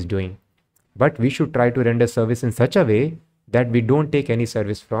devotee is doing. But we should try to render service in such a way that we don't take any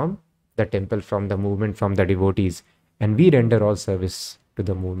service from the temple, from the movement, from the devotees. And we render all service to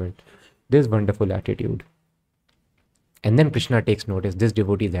the movement. This wonderful attitude. And then Krishna takes notice. This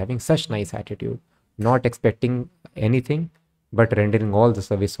devotee is having such nice attitude. Not expecting anything, but rendering all the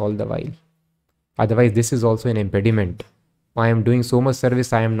service all the while. Otherwise, this is also an impediment. I am doing so much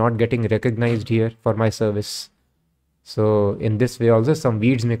service, I am not getting recognized here for my service. So in this way also some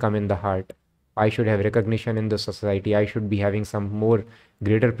weeds may come in the heart. I should have recognition in the society. I should be having some more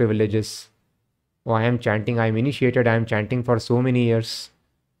greater privileges. Oh, I am chanting, I am initiated, I am chanting for so many years.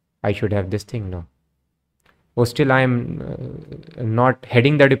 I should have this thing now. Oh, still I am not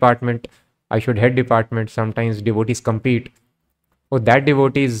heading the department. I should head department. Sometimes devotees compete. Oh, that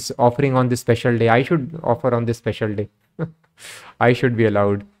devotee is offering on this special day. I should offer on this special day. I should be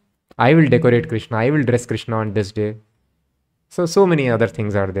allowed. I will decorate Krishna. I will dress Krishna on this day. So many other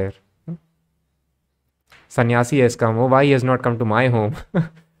things are there. Sannyasi has come. Oh, why he has not come to my home?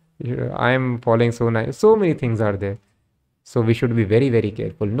 I am following so nice. So many things are there. So we should be very, very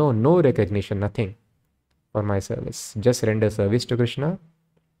careful. No recognition, nothing for my service. Just render service to Krishna.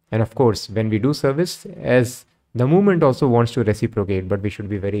 And of course, when we do service, as the movement also wants to reciprocate, but we should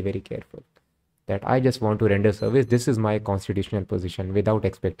be very, very careful. That I just want to render service. This is my constitutional position without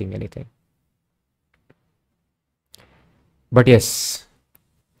expecting anything. But yes,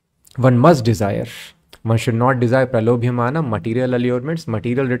 one must desire. One should not desire pralobhyamana, material allurements,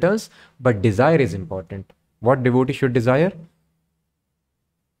 material returns, but desire is important. What devotee should desire?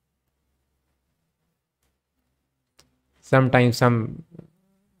 Sometimes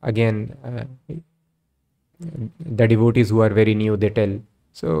the devotees who are very new, they tell,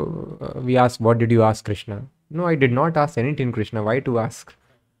 so we ask, what did you ask Krishna? No, I did not ask anything Krishna. Why to ask?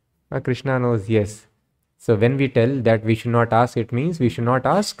 Krishna knows, yes. So when we tell that we should not ask, it means we should not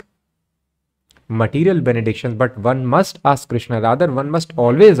ask material benedictions, but one must ask Krishna. Rather, one must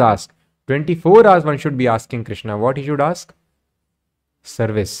always ask. 24 hours one should be asking Krishna. What he should ask?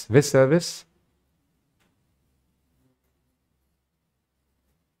 Service. Which service?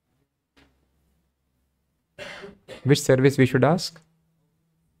 Which service we should ask?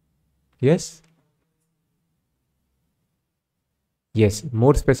 Yes? Yes.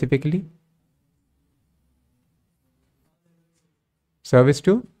 More specifically? Service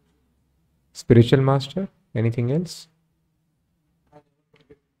to spiritual master. Anything else?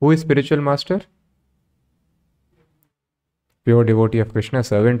 Who is spiritual master? Pure devotee of Krishna,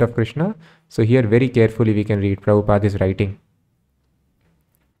 servant of Krishna. So here very carefully we can read. Prabhupada is writing.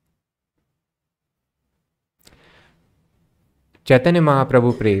 Chaitanya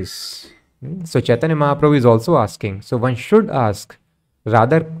Mahaprabhu prays. So Chaitanya Mahaprabhu is also asking. So one should ask.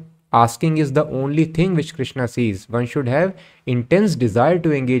 Rather, asking is the only thing which Krishna sees. One should have intense desire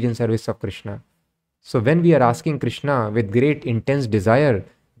to engage in service of Krishna. So when we are asking Krishna with great intense desire,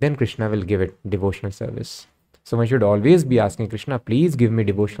 then Krishna will give it devotional service. So one should always be asking Krishna, please give me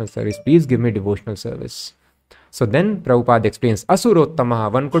devotional service. Please give me devotional service. So then Prabhupada explains,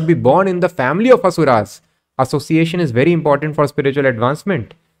 Asurottamaha, one could be born in the family of Asuras. Association is very important for spiritual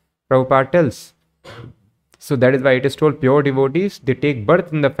advancement. Prabhupada tells. So that is why it is told pure devotees, they take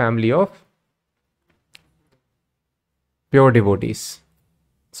birth in the family of pure devotees.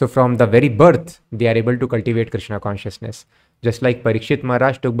 So from the very birth, they are able to cultivate Krishna consciousness. Just like Parikshit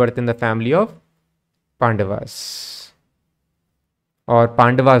Maharaj took birth in the family of Pandavas. Or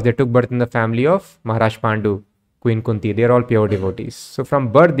Pandavas, they took birth in the family of Maharaj Pandu, Queen Kunti. They are all pure devotees. So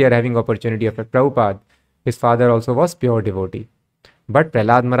from birth, they are having opportunity of Prabhupada. His father also was pure devotee. But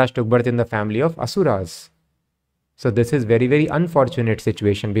Prahlad Maharaj took birth in the family of Asuras. So this is very, very unfortunate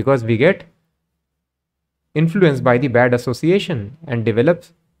situation because we get influenced by the bad association and develop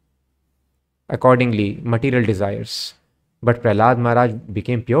accordingly material desires. But Prahlad Maharaj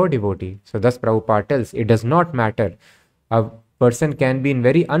became pure devotee. So thus Prabhupada tells, it does not matter. A person can be in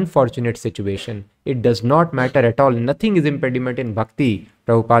very unfortunate situation. It does not matter at all. Nothing is impediment in bhakti.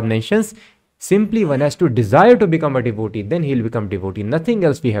 Prabhupada mentions, simply one has to desire to become a devotee, then he will become devotee. Nothing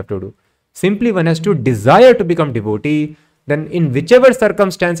else we have to do. Simply one has to desire to become devotee, then in whichever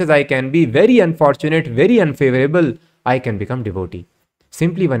circumstances I can be very unfortunate, very unfavorable, I can become devotee.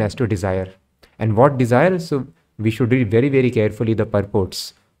 Simply one has to desire. And what desire? So we should read very, very carefully the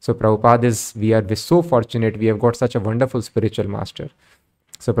purports. So Prabhupada is, we are so fortunate, we have got such a wonderful spiritual master.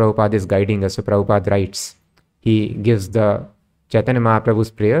 So Prabhupada is guiding us. So Prabhupada writes, he gives the Chaitanya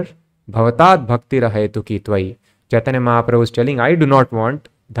Mahaprabhu's prayer, Bhavatat bhakti rahetu ki tvai. Chaitanya Mahaprabhu is telling, I do not want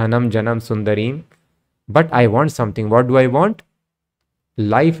dhanam janam sundarim, but I want something. What do I want?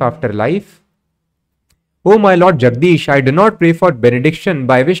 Life after life. Oh my Lord Jagdish, I do not pray for benediction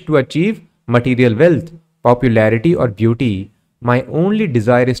by which to achieve material wealth, popularity or beauty. My only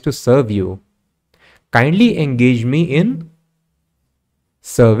desire is to serve you. Kindly engage me in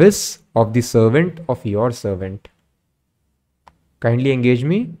service of the servant of your servant. Kindly engage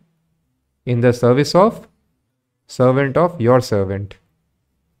me in the service of servant of your servant.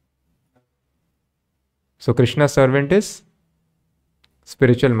 So Krishna's servant is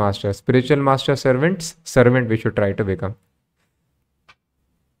spiritual master. Spiritual master servants, servant we should try to become.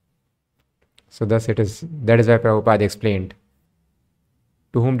 So thus it is, that is why Prabhupada explained.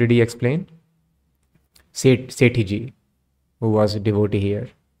 To whom did he explain? Sethiji, who was a devotee here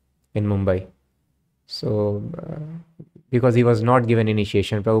in Mumbai. So because he was not given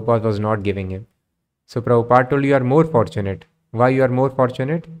initiation, Prabhupada was not giving him. So Prabhupada told, you are more fortunate. Why you are more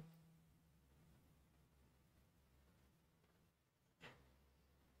fortunate?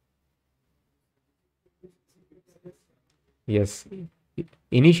 Yes.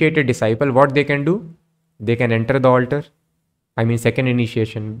 Initiated disciple, what they can do? They can enter the altar. I mean second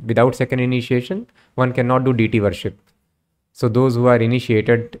initiation. Without second initiation, one cannot do deity worship. So those who are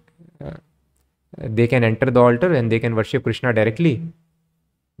initiated, they can enter the altar and they can worship Krishna directly.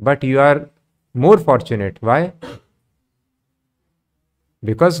 But you are more fortunate. Why?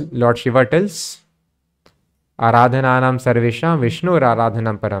 Because Lord Shiva tells, Aradhananam sarvesham Vishnu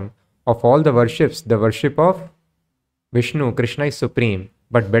Aradhanam param. Of all the worships, the worship of Vishnu, Krishna is supreme.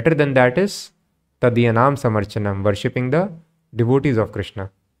 But better than that is Tadyanam Samarchanam, worshipping the devotees of Krishna.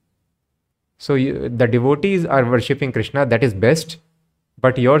 So the devotees are worshipping Krishna, that is best.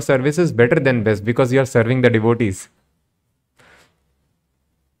 But your service is better than best because you are serving the devotees.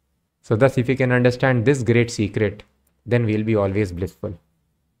 So thus if we can understand this great secret, then we will be always blissful.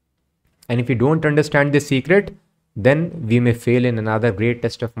 And if we don't understand this secret, then we may fail in another great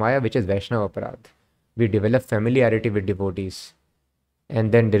test of Maya, which is Vaishnava Aparadh. We develop familiarity with devotees.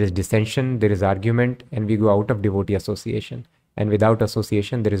 And then there is dissension, there is argument, and we go out of devotee association. And without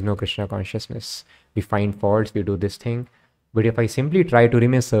association, there is no Krishna consciousness. We find faults, we do this thing. But if I simply try to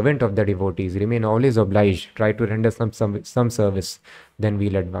remain servant of the devotees, remain always obliged, try to render some service, then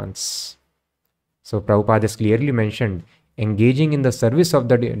we'll advance. So Prabhupada has clearly mentioned, engaging in the service of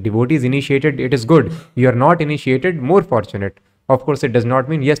the devotees initiated, it is good. You are not initiated, more fortunate. Of course, it does not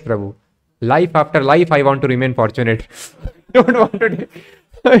mean, yes, Prabhu, life after life, I want to remain fortunate. Don't want to do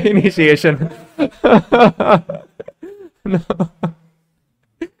initiation. No.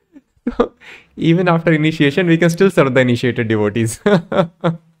 Even after initiation, we can still serve the initiated devotees. So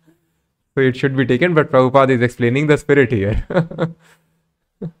it should be taken, but Prabhupada is explaining the spirit here.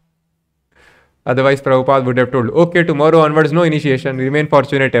 Otherwise, Prabhupada would have told, okay, tomorrow onwards, no initiation, remain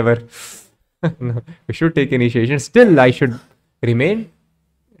fortunate ever. No, we should take initiation. Still, I should remain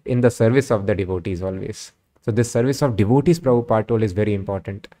in the service of the devotees always. So this service of devotees, Prabhupada told, is very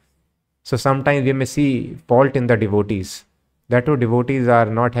important. So sometimes we may see fault in the devotees. That too, devotees are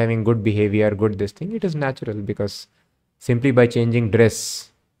not having good behavior, good this thing. It is natural, because simply by changing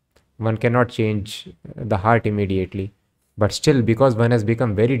dress, one cannot change the heart immediately. But still, because one has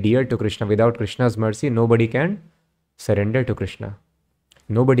become very dear to Krishna, without Krishna's mercy, nobody can surrender to Krishna.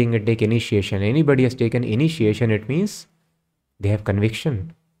 Nobody can take initiation. Anybody has taken initiation, it means they have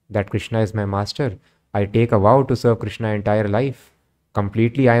conviction that Krishna is my master. I take a vow to serve Krishna entire life.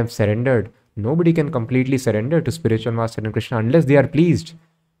 Completely I am surrendered. Nobody can completely surrender to spiritual master and Krishna unless they are pleased.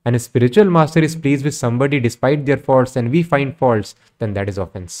 And if spiritual master is pleased with somebody despite their faults and we find faults, then that is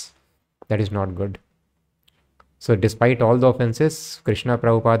offense. That is not good. So despite all the offenses, Krishna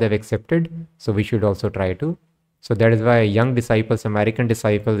Prabhupada have accepted. So we should also try to. So that is why young disciples, American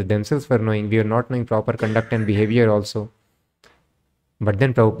disciples themselves were knowing, we are not knowing proper conduct and behavior also. But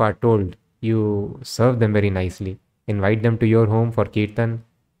then Prabhupada told, you serve them very nicely. Invite them to your home for kirtan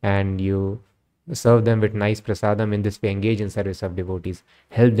and you serve them with nice prasadam. In this way, engage in service of devotees.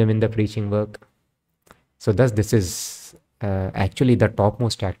 Help them in the preaching work. So thus this is actually the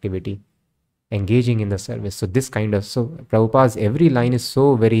topmost activity. Engaging in the service. So this kind of, so Prabhupada's every line is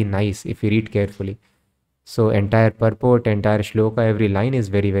so very nice if you read carefully. So entire purport, entire shloka, every line is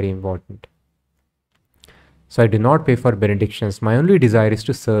very, very important. So I do not pay for benedictions. My only desire is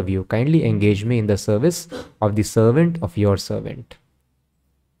to serve you. Kindly engage me in the service of the servant of your servant.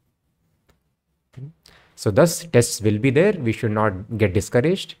 So thus tests will be there. We should not get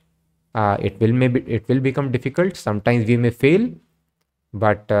discouraged. It will become difficult. Sometimes we may fail.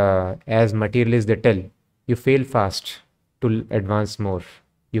 But as materialists they tell, you fail fast to advance more.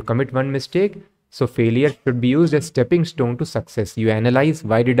 You commit one mistake, so failure should be used as stepping stone to success. You analyze,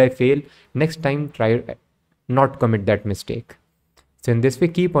 why did I fail? Next time, try not commit that mistake. So in this way,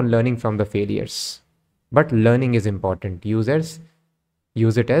 keep on learning from the failures. But learning is important. Use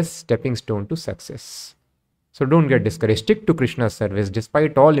it as stepping stone to success. So don't get discouraged. Stick to Krishna's service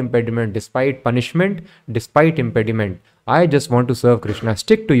despite all impediment, despite punishment, despite impediment. I just want to serve Krishna.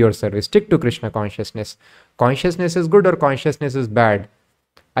 Stick to your service. Stick to Krishna consciousness. Consciousness is good or consciousness is bad.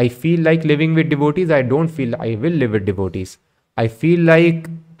 I feel like living with devotees. I don't feel I will live with devotees. I feel like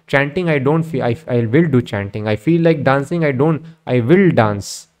chanting. I don't feel I will do chanting. I feel like dancing. I will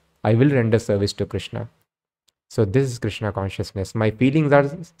dance. I will render service to Krishna. So this is Krishna consciousness. My feelings are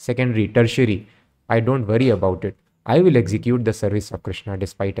secondary, tertiary. I don't worry about it. I will execute the service of Krishna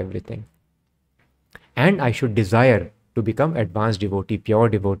despite everything. And I should desire to become advanced devotee, pure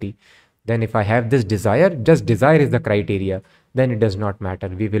devotee. Then if I have this desire, just desire is the criteria, then it does not matter.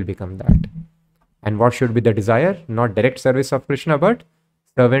 We will become that. And what should be the desire? Not direct service of Krishna, but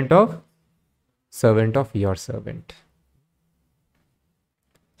servant of your servant.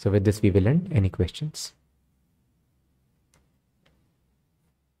 So with this we will end. Any questions?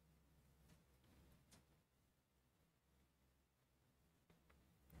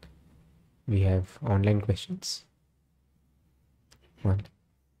 We have online questions. One.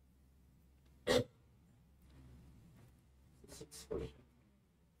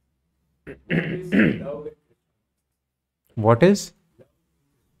 What is?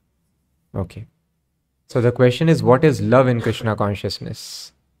 Okay. So the question is, what is love in Krishna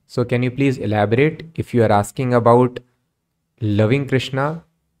consciousness? So can you please elaborate? If you are asking about loving Krishna,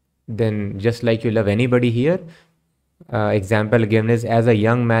 then just like you love anybody here, example given is as a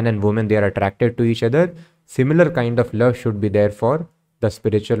young man and woman, they are attracted to each other. Similar kind of love should be there for the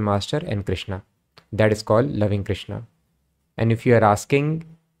spiritual master and Krishna. That is called loving Krishna. And if you are asking,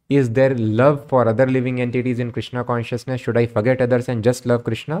 is there love for other living entities in Krishna consciousness? Should I forget others and just love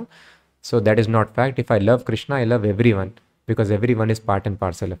Krishna? So that is not fact. If I love Krishna, I love everyone, because everyone is part and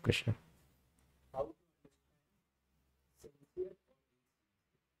parcel of Krishna.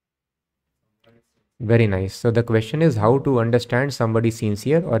 Very nice. So the question is how to understand somebody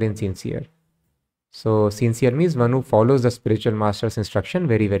sincere or insincere. So sincere means one who follows the spiritual master's instruction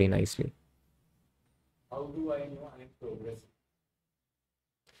very, very nicely. How do I know I am progressing?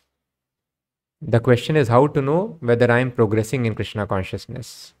 The question is how to know whether I am progressing in Krishna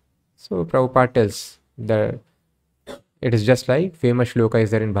consciousness. So Prabhupada tells that it is just like famous shloka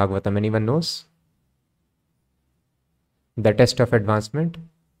is there in Bhagavatam. Anyone knows? The test of advancement.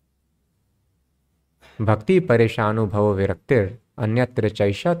 Bhakti pareshanubhava viraktir अन्यत्र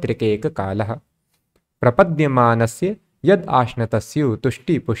चैषा त्रिकेक कालः प्रपद्यमानस्य यद आश्नतस्यु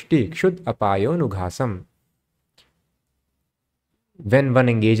तुष्टि पुष्टि क्षुद अपायोनुघासम. When one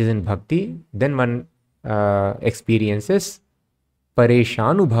engages in bhakti, then one experiences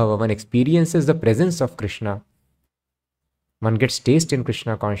pareshanubhava, one experiences the presence of Krishna. One gets taste in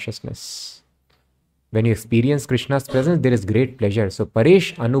Krishna consciousness. When you experience Krishna's presence, there is great pleasure. So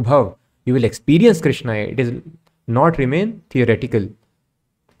paresh anubhav, you will experience Krishna. It is not remain theoretical.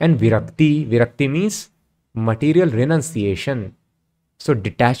 And virakti means material renunciation. So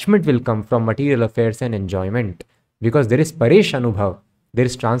detachment will come from material affairs and enjoyment. Because there is paresh anubhav, there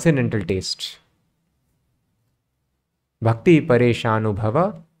is transcendental taste. Bhakti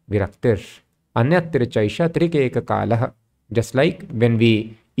pareshanubhava viraktir anyatra chaisha trikeka kalah. Just like when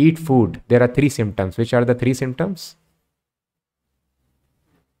we eat food, there are three symptoms. Which are the three symptoms?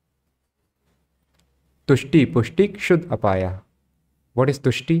 Tushti, pushti, shud, apaya. What is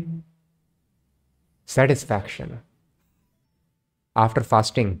tushti? Satisfaction. After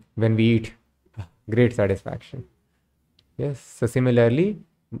fasting, when we eat, great satisfaction. Yes, so similarly,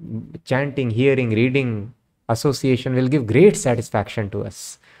 chanting, hearing, reading, association will give great satisfaction to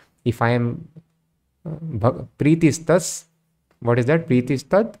us. If I am Pritistas, what is that?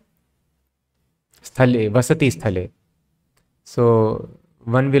 Pritistad sthale, vasati sthale. So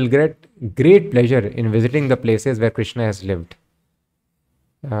one will get great pleasure in visiting the places where Krishna has lived.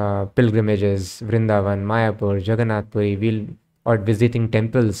 Pilgrimages, Vrindavan, Mayapur, Jagannath Puri, or visiting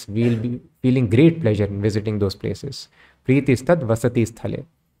temples, we will be feeling great pleasure in visiting those places. Pritistad vasati sthale.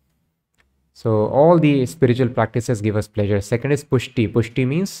 So all the spiritual practices give us pleasure. Second is pushti. Pushti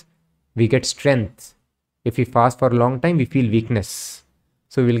means we get strength. If we fast for a long time, we feel weakness.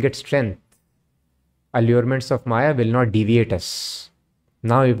 So we'll get strength. Allurements of Maya will not deviate us.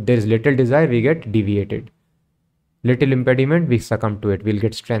 Now if there is little desire, we get deviated. Little impediment, we succumb to it. We'll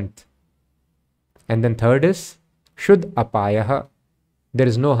get strength. And then third is Shud apayaha. There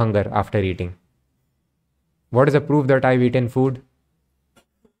is no hunger after eating. What is the proof that I've eaten food?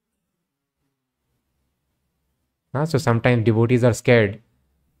 So sometimes devotees are scared.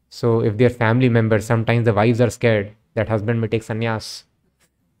 So if their family members, sometimes the wives are scared that husband may take sannyas.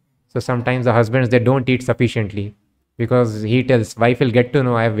 So sometimes the husbands, they don't eat sufficiently because he tells wife will get to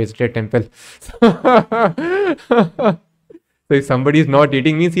know I have visited temple. So if somebody is not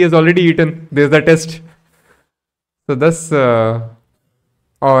eating means he has already eaten. There's the test. So thus,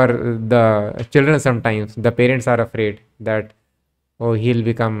 or the children sometimes, the parents are afraid that, oh, he'll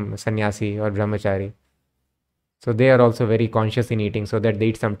become sannyasi or brahmachari. So they are also very conscious in eating so that they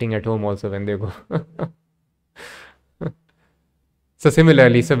eat something at home also when they go. So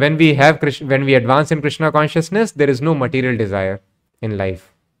similarly, so when we advance in Krishna consciousness, there is no material desire in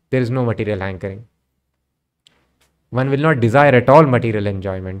life. There is no material hankering. One will not desire at all material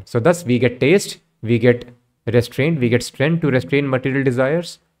enjoyment. So thus we get taste, we get restraint, we get strength to restrain material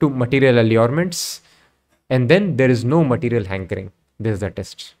desires, to material allurements, and then there is no material hankering. This is the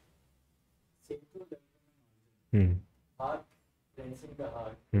test. Heart, cleansing the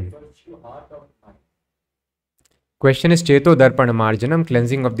heart, refers to heart of mind. Question is Cheto Darpana Marjanam,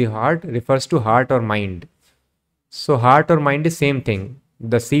 cleansing of the heart, refers to heart or mind. So heart or mind is same thing.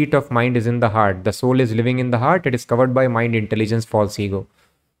 The seat of mind is in the heart. The soul is living in the heart. It is covered by mind, intelligence, false ego.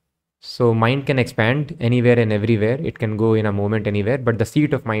 So mind can expand anywhere and everywhere. It can go in a moment anywhere, but the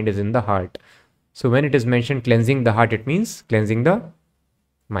seat of mind is in the heart. So when it is mentioned cleansing the heart, it means cleansing the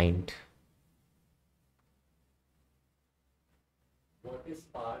mind. What is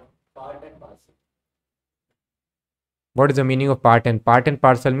part and parcel? What is the meaning of part and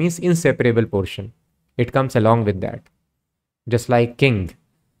parcel means inseparable portion. It comes along with that. Just like king.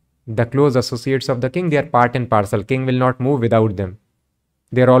 The close associates of the king, they are part and parcel. King will not move without them.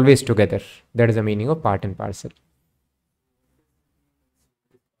 They are always together. That is the meaning of part and parcel.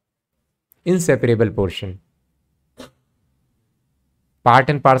 Inseparable portion. Part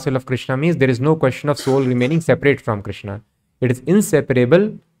and parcel of Krishna means there is no question of soul remaining separate from Krishna. It is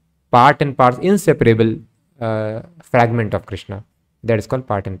inseparable, part and parcel, inseparable fragment of Krishna. That is called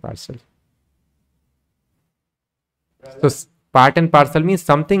part and parcel. Prahlad, Part and parcel means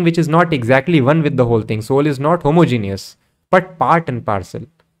something which is not exactly one with the whole thing. Soul is not homogeneous, but part and parcel.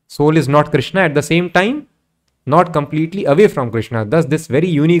 Soul is not Krishna at the same time, not completely away from Krishna. Thus, this very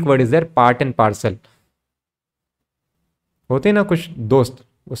unique word is there, part and parcel. होते हैं ना कुछ दोस्त,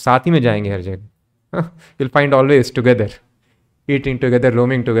 वो साथ ही में जाएंगे हर जगह. You'll find always together, eating together,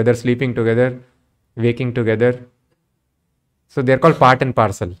 roaming together, sleeping together, waking together. So they're called part and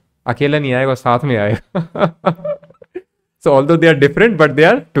parcel. अकेला नहीं आएगा, साथ में आएगा. So although they are different, but they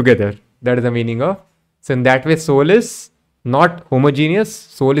are together. That is the meaning of. So in that way, soul is not homogeneous.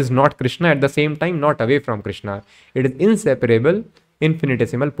 Soul is not Krishna at the same time, not away from Krishna. It is inseparable,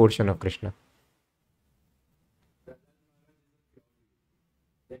 infinitesimal portion of Krishna.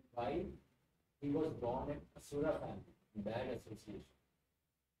 Then why he was born in Asura family, bad association?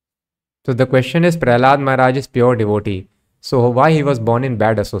 So the question is, Prahlad Maharaj is pure devotee. So why he was born in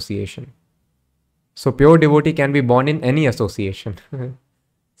bad association? So pure devotee can be born in any association.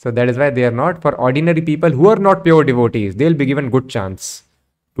 So that is why they are not. For ordinary people who are not pure devotees, they'll be given good chance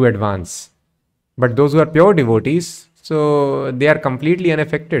to advance. But those who are pure devotees, so they are completely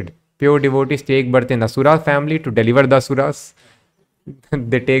unaffected. Pure devotees take birth in Asura family to deliver the Asuras.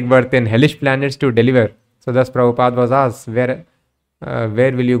 They take birth in hellish planets to deliver. So thus Prabhupada was asked, where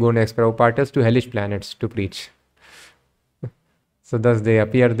will you go next? Prabhupada tells, to hellish planets to preach. So thus they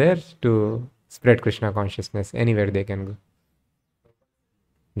appear there to spread Krishna consciousness. Anywhere they can go.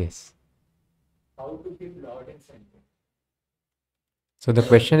 Yes. How to keep Lord in center? So the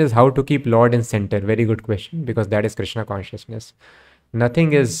question is how to keep Lord in center. Very good question, because that is Krishna consciousness.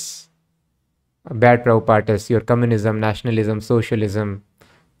 Nothing is bad, Prabhupada tells. Your communism, nationalism, socialism,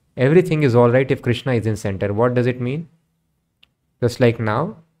 everything is all right if Krishna is in center. What does it mean? Just like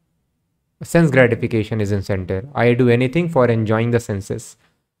now, sense gratification is in center. I do anything for enjoying the senses.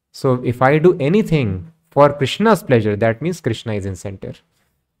 So if I do anything for Krishna's pleasure, that means Krishna is in center.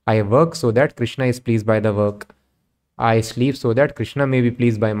 I work so that Krishna is pleased by the work. I sleep so that Krishna may be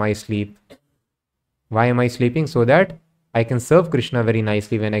pleased by my sleep. Why am I sleeping? So that I can serve Krishna very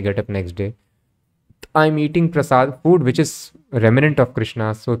nicely when I get up next day. I'm eating prasad, food which is remnant of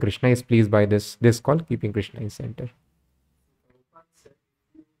Krishna, so Krishna is pleased by this. This is called keeping Krishna in center.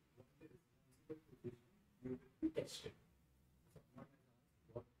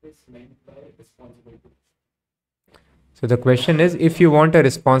 So the question is, if you want a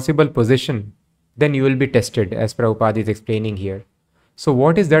responsible position, then you will be tested, as Prabhupada is explaining here. So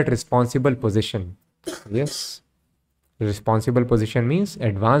what is that responsible position? Yes, responsible position means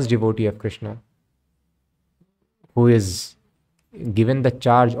advanced devotee of Krishna, who is given the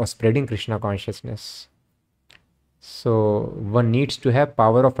charge of spreading Krishna consciousness. So one needs to have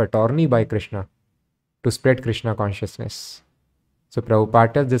power of attorney by Krishna to spread Krishna consciousness. So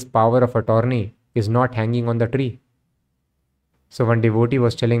Prabhupada tells this power of attorney is not hanging on the tree. So one devotee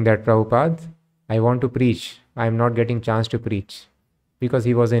was telling that, Prabhupada, I want to preach. I am not getting chance to preach. Because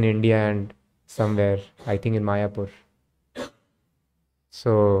he was in India and somewhere, I think in Mayapur.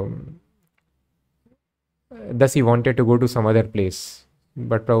 So thus he wanted to go to some other place.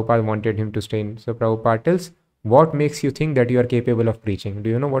 But Prabhupada wanted him to stay in. So Prabhupada tells, what makes you think that you are capable of preaching? Do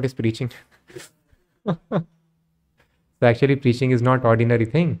you know what is preaching? So actually preaching is not ordinary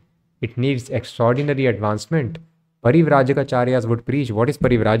thing. It needs extraordinary advancement. Parivrajakacharyas would preach. What is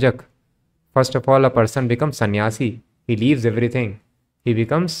Parivrajak? First of all, a person becomes sannyasi. He leaves everything. He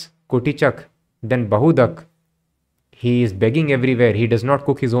becomes Kotichak, then Bahudak. He is begging everywhere. He does not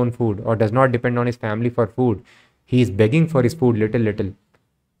cook his own food or does not depend on his family for food. He is begging for his food little.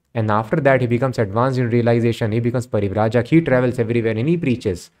 And after that, he becomes advanced in realization. He becomes Parivrajak. He travels everywhere and he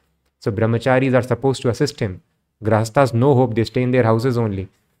preaches. So brahmacharis are supposed to assist him. Grahastas, no hope. They stay in their houses only.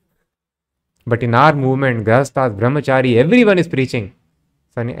 But in our movement, Grahastas, Brahmachari, everyone is preaching.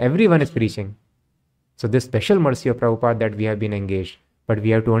 Everyone is preaching. So this special mercy of Prabhupada that we have been engaged. But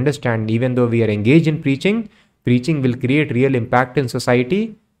we have to understand, even though we are engaged in preaching, preaching will create real impact in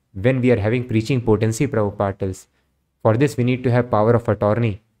society when we are having preaching potency, Prabhupada tells. For this, we need to have power of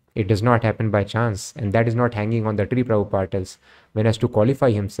attorney. It does not happen by chance. And that is not hanging on the tree, Prabhupada tells. One has to qualify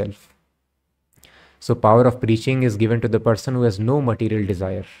himself. So power of preaching is given to the person who has no material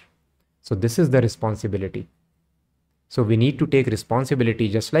desire. So this is the responsibility. So we need to take responsibility,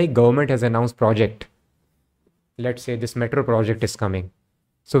 just like government has announced project. Let's say this metro project is coming.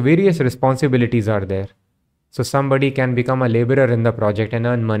 So various responsibilities are there. So somebody can become a laborer in the project and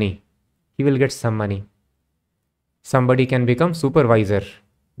earn money. He will get some money. Somebody can become supervisor.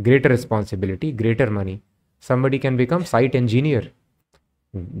 Greater responsibility, greater money. Somebody can become site engineer.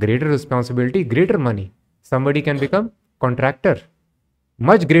 Greater responsibility, greater money. Somebody can become contractor.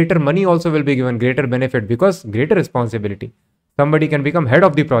 Much greater money also will be given, greater benefit because greater responsibility. Somebody can become head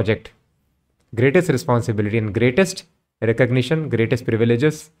of the project. Greatest responsibility and greatest recognition, greatest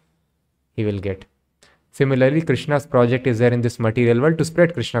privileges he will get. Similarly, Krishna's project is there in this material world to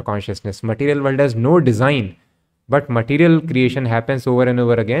spread Krishna consciousness. Material world has no design, but material creation happens over and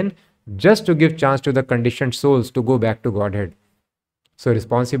over again just to give chance to the conditioned souls to go back to Godhead. So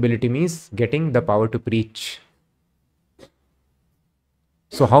responsibility means getting the power to preach.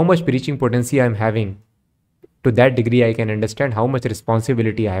 So how much preaching potency I am having, to that degree I can understand how much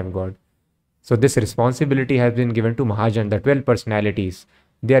responsibility I have got. So this responsibility has been given to Mahajan, the 12 personalities.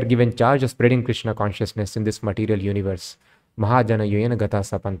 They are given charge of spreading Krishna consciousness in this material universe. Mahajana yena gata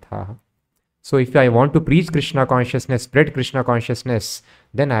sapantha. So if I want to preach Krishna consciousness, spread Krishna consciousness,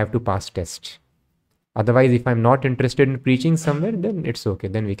 then I have to pass test. Otherwise, if I'm not interested in preaching somewhere, then it's okay.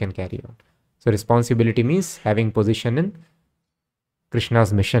 Then we can carry on. So responsibility means having position in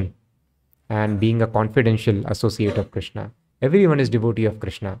Krishna's mission and being a confidential associate of Krishna. Everyone is devotee of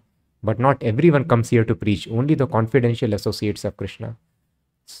Krishna, but not everyone comes here to preach. Only the confidential associates of Krishna.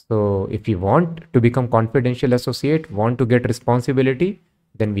 So if you want to become confidential associate, want to get responsibility,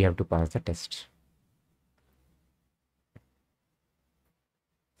 then we have to pass the test.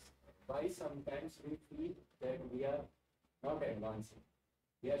 Why sometimes we feel that we are not advancing?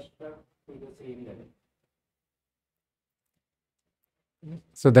 We are stuck to the same level.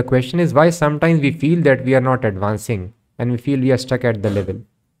 So the question is why sometimes we feel that we are not advancing and we feel we are stuck at the level.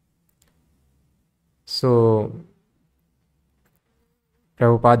 So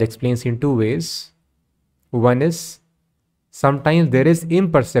Prabhupada explains in two ways. One is sometimes there is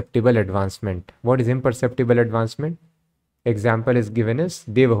imperceptible advancement. What is imperceptible advancement? Example is given as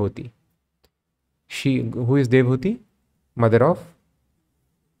Devahuti. Who is Devahuti? Mother of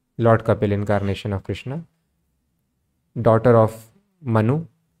Lord Kapil, incarnation of Krishna, daughter of Manu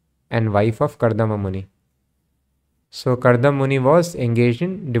and wife of Kardama Muni. So Kardama Muni was engaged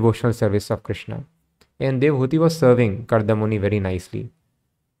in devotional service of Krishna and Devahuti was serving Kardama Muni very nicely.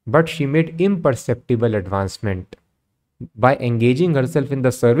 But she made imperceptible advancement by engaging herself in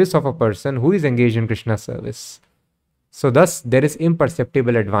the service of a person who is engaged in Krishna's service. So thus there is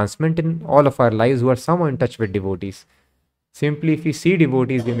imperceptible advancement in all of our lives who are somehow in touch with devotees. Simply if we see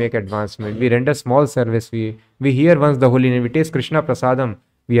devotees, we make advancement. We render small service. We hear once the holy name. We taste Krishna Prasadam.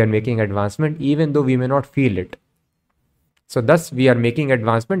 We are making advancement even though we may not feel it. So thus we are making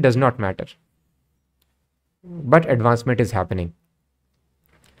advancement does not matter. But advancement is happening.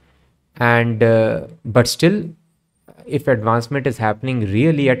 And but still, if advancement is happening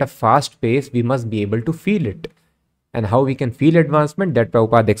really at a fast pace, we must be able to feel it. And how we can feel advancement, that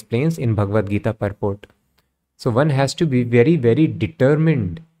Prabhupada explains in Bhagavad Gita purport. So one has to be very, very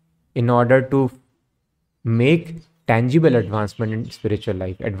determined in order to make tangible advancement in spiritual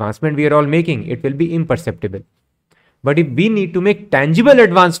life. Advancement we are all making, it will be imperceptible. But if we need to make tangible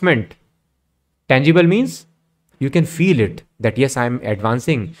advancement, tangible means you can feel it, that yes, I am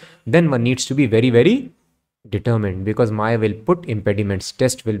advancing, then one needs to be very, very determined, because Maya will put impediments,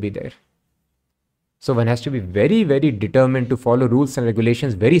 test will be there. So one has to be very, very determined to follow rules and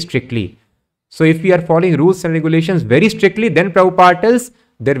regulations very strictly. So if we are following rules and regulations very strictly, then Prabhupada tells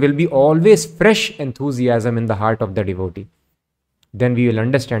there will be always fresh enthusiasm in the heart of the devotee. Then we will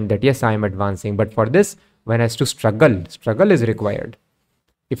understand that yes, I am advancing. But for this, one has to struggle. Struggle is required.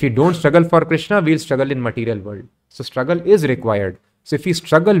 If we don't struggle for Krishna, we'll struggle in material world. So struggle is required. So if we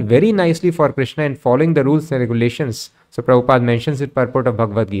struggle very nicely for Krishna and following the rules and regulations, so Prabhupada mentions it purport of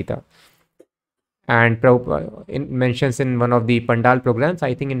Bhagavad Gita. And Prabhupada mentions in one of the Pandal programs,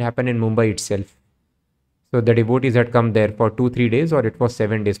 I think it happened in Mumbai itself. So the devotees had come there for 2-3 days, or it was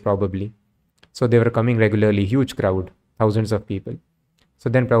 7 days probably. So they were coming regularly, huge crowd, thousands of people. So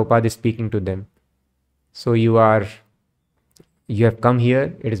then Prabhupada is speaking to them. So you have come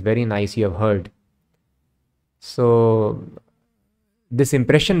here, it is very nice, you have heard. So this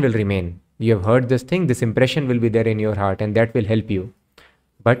impression will remain. You have heard this thing, this impression will be there in your heart, and that will help you.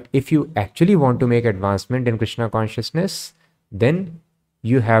 But if you actually want to make advancement in Krishna consciousness, then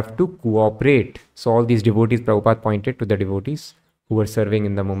you have to cooperate. So all these devotees, Prabhupada pointed to the devotees who were serving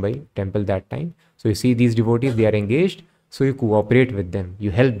in the Mumbai temple that time. So you see these devotees, they are engaged. So you cooperate with them, you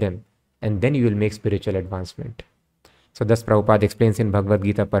help them, and then you will make spiritual advancement. So thus Prabhupada explains in Bhagavad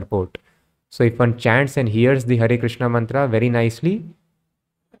Gita purport. So if one chants and hears the Hare Krishna mantra very nicely,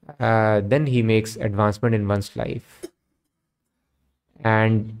 then he makes advancement in one's life.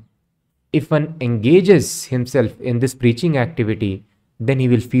 And if one engages himself in this preaching activity, then he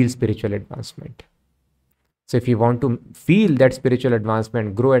will feel spiritual advancement. So if you want to feel that spiritual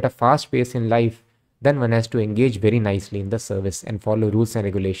advancement, grow at a fast pace in life, then one has to engage very nicely in the service and follow rules and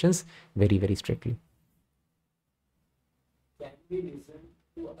regulations very, very strictly. Can we listen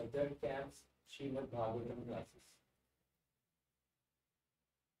to other camps' Srimad Bhagavatam classes?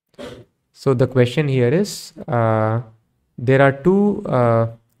 So the question here is, there are two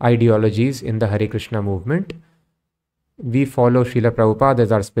ideologies in the Hare Krishna movement. We follow Srila Prabhupada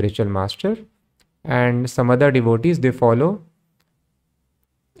as our spiritual master, and some other devotees, they follow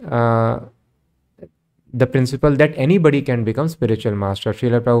the principle that anybody can become spiritual master.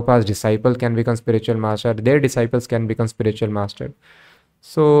 Srila Prabhupada's disciple can become spiritual master, their disciples can become spiritual master.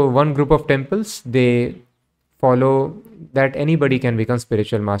 So one group of temples, they follow that anybody can become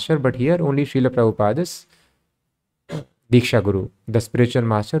spiritual master, but here only Srila Prabhupada is Diksha Guru, the spiritual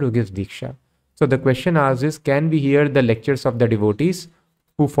master who gives Diksha. So the question asked is, can we hear the lectures of the devotees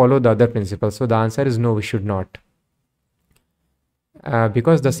who follow the other principles? So the answer is no, we should not.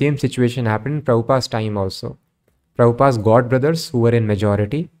 Because the same situation happened in Prabhupada's time also. Prabhupada's god brothers, who were in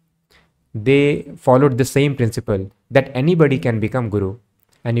majority, they followed the same principle that anybody can become Guru.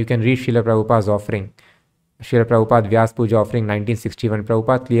 And you can read Srila Prabhupada's offering. Srila Prabhupada Vyas Puja offering 1961.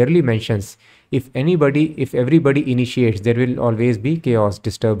 Prabhupada clearly mentions, if everybody initiates, there will always be chaos,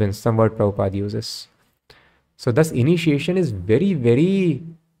 disturbance, some word Prabhupada uses. So thus initiation is very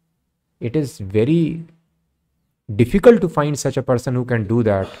difficult to find such a person who can do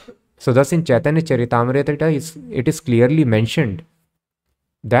that. So thus in Chaitanya Charitamrita, it is clearly mentioned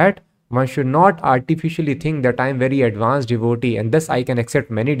that one should not artificially think that I am very advanced devotee and thus I can accept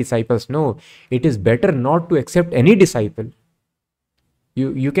many disciples. No, it is better not to accept any disciple.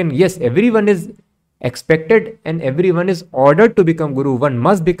 You can, yes, everyone is expected and everyone is ordered to become Guru. One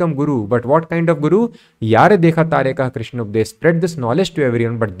must become Guru. But what kind of Guru? Yare dekha tare ka Krishna updesh. Spread this knowledge to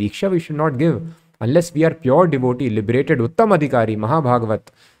everyone. But Diksha we should not give. Unless we are pure devotee, liberated, Uttam Adhikari, Mahabhagavat,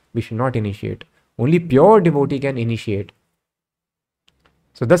 we should not initiate. Only pure devotee can initiate.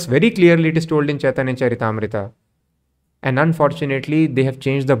 So thus very clearly it is told in Chaitanya Charitamrita. And unfortunately, they have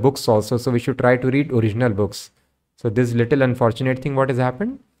changed the books also. So we should try to read original books. So this little unfortunate thing, what has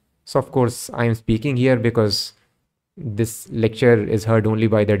happened? So of course, I am speaking here because this lecture is heard only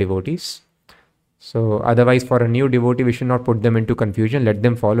by the devotees. So otherwise, for a new devotee, we should not put them into confusion. Let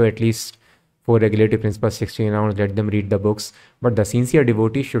them follow at least 4 regulative principles, 16 rounds. Let them read the books. But the sincere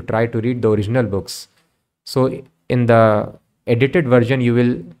devotee should try to read the original books. So in the edited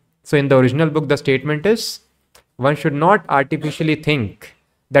version, so in the original book, the statement is, one should not artificially think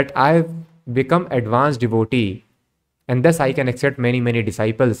that I've become advanced devotee and thus I can accept many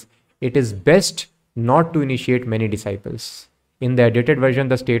disciples. It is best not to initiate many disciples. In the edited version,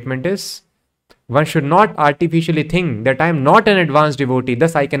 the statement is, one should not artificially think that I am not an advanced devotee,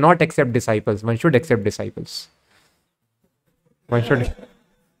 thus I cannot accept disciples. One should accept disciples. One should.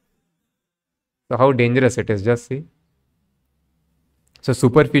 So how dangerous it is, just see. So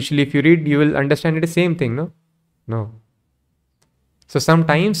superficially, if you read, you will understand it is same thing, no? No. So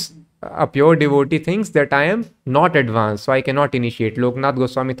sometimes a pure devotee thinks that I am not advanced, so I cannot initiate. Loknath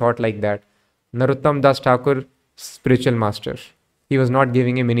Goswami thought like that. Narottam Das Thakur, spiritual master, he was not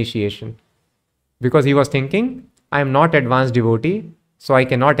giving him initiation because he was thinking, I am not advanced devotee, so I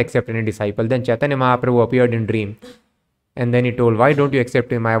cannot accept any disciple. Then Chaitanya Mahaprabhu appeared in dream. And then he told, why don't you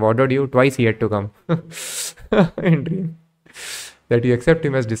accept him? I have ordered you. Twice he had to come in dream. That you accept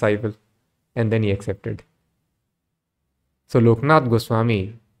him as disciple. And then he accepted. So Loknath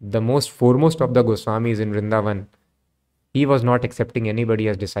Goswami, the most foremost of the Goswamis in Vrindavan, he was not accepting anybody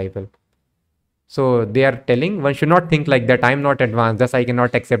as disciple. So they are telling, one should not think like that, I am not advanced, thus I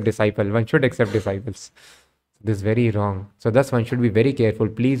cannot accept disciple. One should accept disciples. This is very wrong. So thus one should be very careful.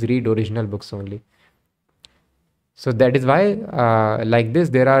 Please read original books only. So that is why, like this,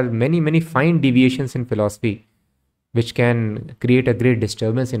 there are many fine deviations in philosophy which can create a great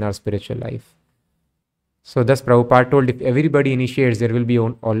disturbance in our spiritual life. So thus Prabhupada told, if everybody initiates, there will be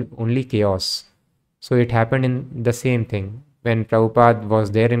only chaos. So it happened in the same thing. When Prabhupada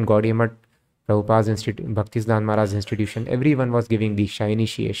was there in Gaudiya Math, Prabhupada's institute, Bhaktisiddhanta Maharaj's institution, everyone was giving Diksha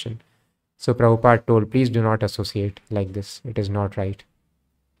initiation. So Prabhupada told, please do not associate like this. It is not right.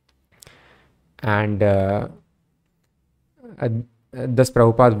 And thus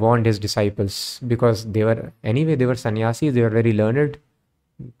Prabhupada warned his disciples because they were sannyasis, they were very learned,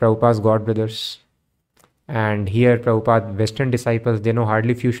 Prabhupada's god brothers. And here Prabhupada, Western disciples, they know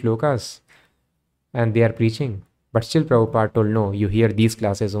hardly few shlokas and they are preaching. But still Prabhupada told, no, you hear these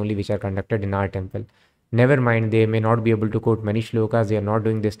classes only which are conducted in our temple. Never mind, they may not be able to quote many shlokas, they are not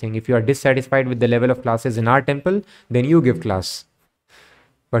doing this thing. If you are dissatisfied with the level of classes in our temple, then you give class.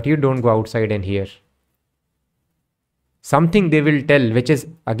 But you don't go outside and hear. Something they will tell which is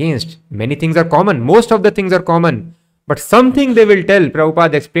against. Many things are common. Most of the things are common. But something they will tell,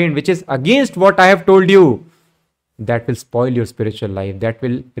 Prabhupada explained, which is against what I have told you. that will spoil your spiritual life. That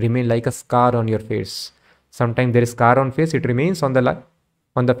will remain like a scar on your face. Sometimes there is scar on face, it remains on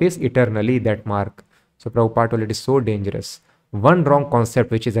the face eternally, that mark. So Prabhupada told it is so dangerous. One wrong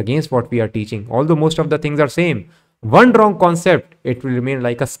concept which is against what we are teaching, although most of the things are same, one wrong concept, it will remain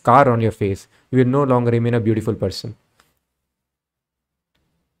like a scar on your face. You will no longer remain a beautiful person.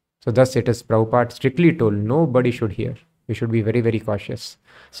 So thus it is Prabhupada strictly told, nobody should hear. We should be very, very cautious.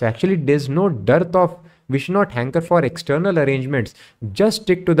 So actually there's no dearth of, we should not hanker for external arrangements. Just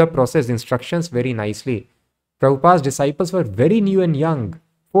stick to the process instructions very nicely. Prabhupada's disciples were very new and young,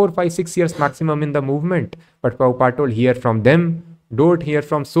 4, 5, 6 years maximum in the movement. But Prabhupada told, hear from them. Don't hear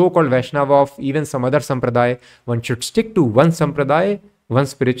from so-called Vaishnava of even some other sampradaya. One should stick to one sampradaya, one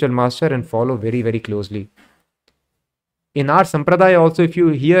spiritual master, and follow very, very closely. In our sampradaya also, if you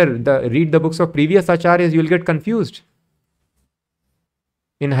read the books of previous acharyas, you will get confused.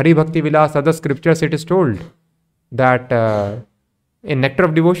 In Hari Bhakti Vilas, other scriptures, it is told that in Nectar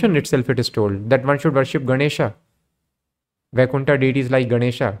of Devotion itself, it is told that one should worship Ganesha, Vaikuntha deities like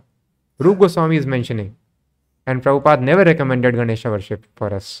Ganesha. Rup Goswami is mentioning. And Prabhupada never recommended Ganesha worship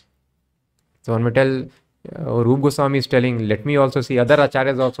for us. So one may tell, Rup Goswami is telling, let me also see. Other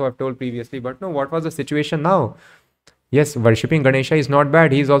acharyas also have told previously. But no, what was the situation now? Yes, worshipping Ganesha is not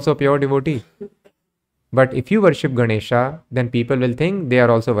bad. He is also a pure devotee. But if you worship Ganesha, then people will think they are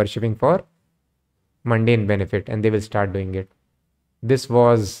also worshipping for mundane benefit and they will start doing it. This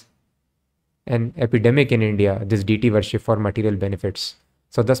was an epidemic in India, this deity worship for material benefits.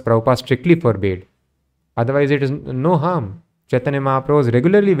 So thus Prabhupada strictly forbade. Otherwise it is no harm. Chaitanya Mahaprabhu was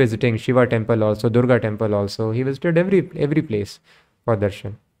regularly visiting Shiva temple also, Durga temple also. He visited every place for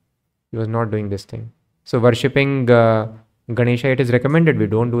darshan. He was not doing this thing. So worshipping Ganesha, it is recommended. We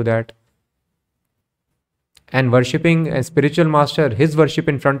don't do that. And worshipping a spiritual master, his worship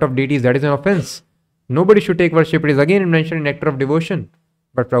in front of deities, that is an offense. Nobody should take worship. It is again mentioned in Nectar of Devotion.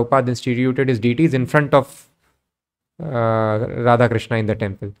 But Prabhupada instituted his deities in front of Radha Krishna in the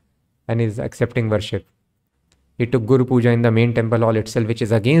temple and is accepting worship. He took Guru Puja in the main temple hall itself, which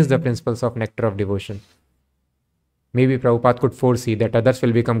is against the principles of Nectar of Devotion. Maybe Prabhupada could foresee that others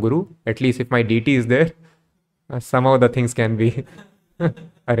will become Guru. At least if my deity is there, somehow the things can be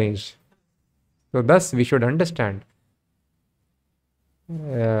arranged. So thus we should understand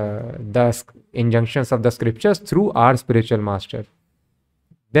the injunctions of the scriptures through our spiritual master.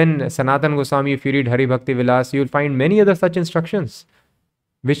 Then Sanatana Goswami, if you read Hari Bhakti Vilas, you will find many other such instructions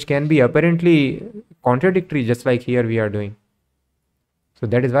which can be apparently contradictory, just like here we are doing. So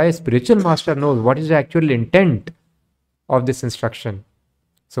that is why a spiritual master knows what is the actual intent of this instruction.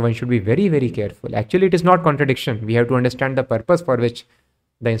 So one should be very, very careful. Actually, it is not contradiction. We have to understand the purpose for which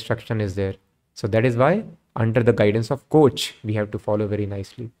the instruction is there. So that is why under the guidance of coach, we have to follow very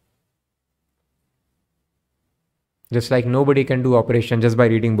nicely. Just like nobody can do operation just by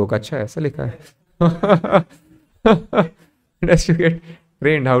reading book. Acha, aisa likha hai. Unless you get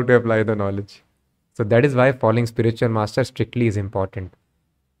trained how to apply the knowledge. So that is why following spiritual master strictly is important.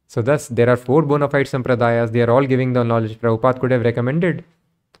 So thus there are 4 bona fide sampradayas. They are all giving the knowledge Prabhupada could have recommended.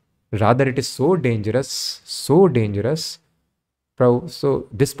 Rather it is so dangerous, so dangerous. So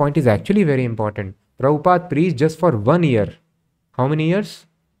this point is actually very important. Prabhupada preached just for 1 year. How many years?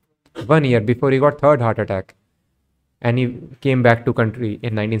 1 year before he got 3rd heart attack. And he came back to country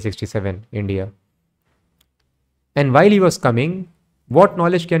in 1967, India. And while he was coming, what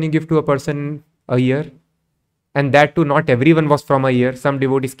knowledge can you give to a person a year? And that too, not everyone was from a year. Some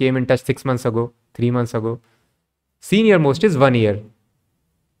devotees came in touch 6 months ago, 3 months ago. Senior most is 1 year.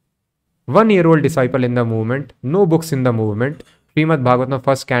 1-year-old disciple in the movement, no books in the movement. Srimad Bhagavatam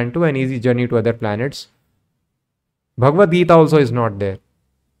first canto, An Easy Journey to Other Planets. Bhagavad Gita also is not there.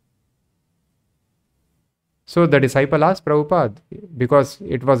 So the disciple asked Prabhupada, because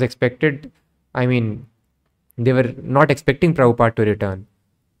it was expected, they were not expecting Prabhupada to return.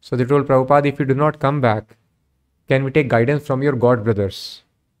 So they told Prabhupada, if you do not come back, can we take guidance from your God brothers?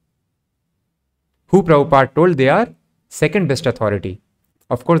 Who Prabhupada told they are second best authority.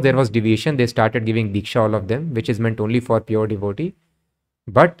 Of course, there was deviation. They started giving Diksha, all of them, which is meant only for pure devotee.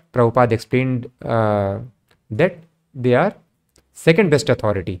 But Prabhupada explained that they are second best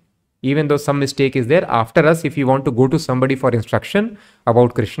authority. Even though some mistake is there, after us, if you want to go to somebody for instruction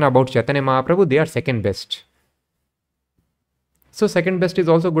about Krishna, about Chaitanya Mahaprabhu, they are second best. So second best is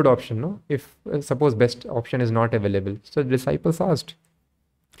also a good option, no? If suppose best option is not available. So the disciples asked,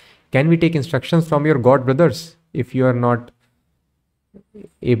 can we take instructions from your God brothers if you are not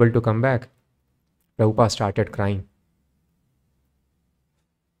able to come back? Prabhupada started crying.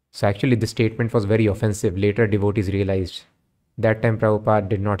 So actually this statement was very offensive. Later devotees realized. That time Prabhupada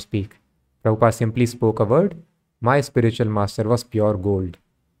did not speak. Prabhupada simply spoke a word, My spiritual master was pure gold.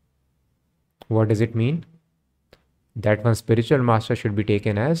 What does it mean? That one's spiritual master should be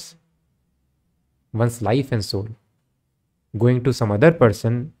taken as one's life and soul. Going to some other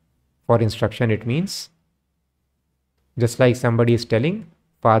person for instruction, it means just like somebody is telling,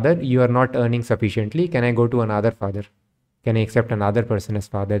 Father, you are not earning sufficiently. Can I go to another father? Can I accept another person as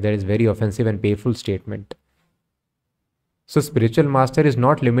father? That is very offensive and painful statement. So spiritual master is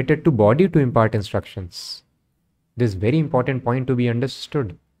not limited to body to impart instructions. This very important point to be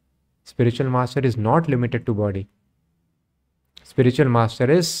understood. Spiritual master is not limited to body. Spiritual master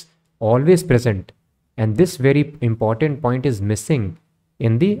is always present. And this very important point is missing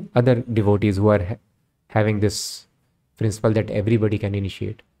in the other devotees who are having this principle that everybody can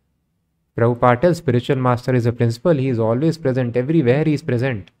initiate. Prabhupada tells spiritual master is a principle. He is always present. Everywhere he is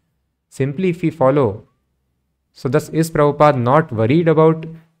present. Simply if we follow. So thus is Prabhupada not worried about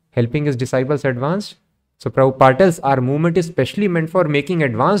helping his disciples advance? So Prabhupada tells our movement is specially meant for making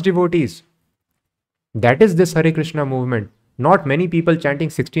advanced devotees. That is this Hare Krishna movement. Not many people chanting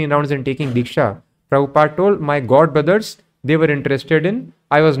 16 rounds and taking Diksha. Prabhupada told my god brothers, they were interested in,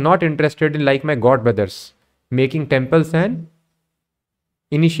 I was not interested in like my god brothers, making temples and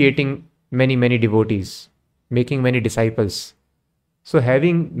initiating many devotees, making many disciples. So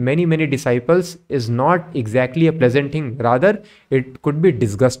having many disciples is not exactly a pleasant thing. Rather, it could be a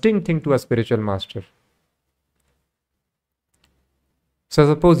disgusting thing to a spiritual master. So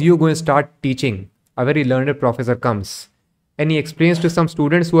suppose you go and start teaching. A very learned professor comes and he explains to some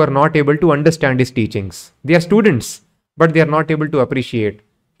students who are not able to understand his teachings. They are students, but they are not able to appreciate.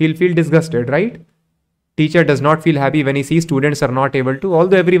 He'll feel disgusted, right? Teacher does not feel happy when he sees students are not able to,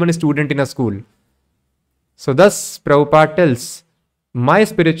 although everyone is student in a school. So thus Prabhupada tells, my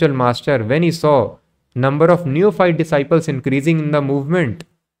spiritual master, when he saw number of neophyte disciples increasing in the movement,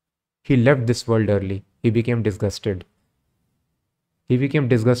 he left this world early. He became disgusted. He became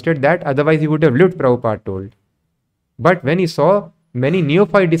disgusted that otherwise he would have lived, Prabhupada told. But when he saw many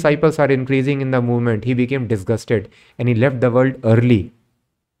neophyte disciples are increasing in the movement, he became disgusted and he left the world early.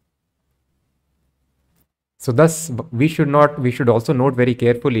 So thus we should also note very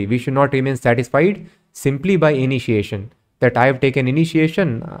carefully, we should not remain satisfied simply by initiation. That I have taken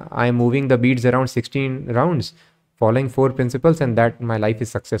initiation, I am moving the beads around 16 rounds, following 4 principles and that my life is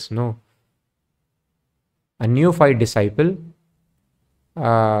success. No. A neophyte disciple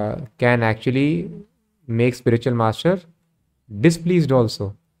can actually make spiritual master displeased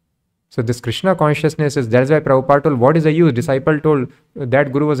also. So this Krishna consciousness is, that's why Prabhupada told, what is the use? Disciple told,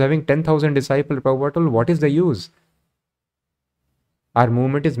 that Guru was having 10,000 disciples. Prabhupada told, what is the use? Our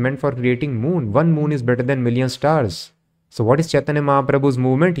movement is meant for creating moon. One moon is better than million stars. So what is Chaitanya Mahaprabhu's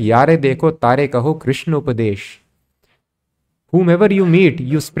movement? Yare dekho tare kaho Krishna upadesh. Whomever you meet,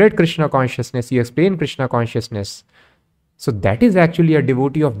 you spread Krishna consciousness, you explain Krishna consciousness. So that is actually a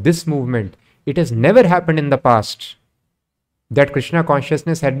devotee of this movement. It has never happened in the past that Krishna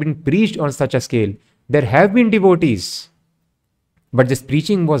consciousness had been preached on such a scale. There have been devotees, but this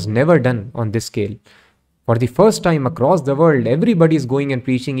preaching was never done on this scale. For the first time across the world, everybody is going and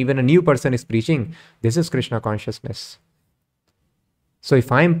preaching, even a new person is preaching. This is Krishna consciousness. So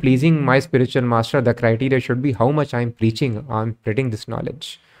if I am pleasing my spiritual master, the criteria should be how much I am preaching, I am spreading this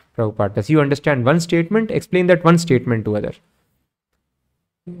knowledge. Prabhupada, does you understand one statement? Explain that one statement to others.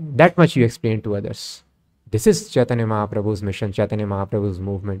 That much you explain to others. This is Chaitanya Mahaprabhu's mission, Chaitanya Mahaprabhu's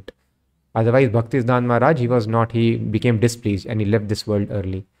movement. Otherwise, Bhaktisiddhanta Maharaj, he became displeased and he left this world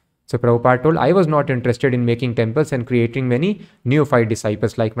early. So Prabhupada told, I was not interested in making temples and creating many neophyte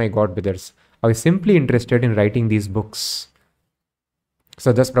disciples like my god brothers. I was simply interested in writing these books.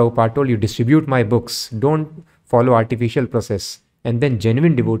 So thus Prabhupada told, you distribute my books, don't follow artificial process, and then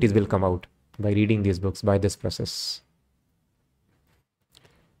genuine devotees will come out by reading these books, by this process.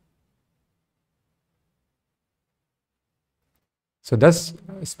 So thus,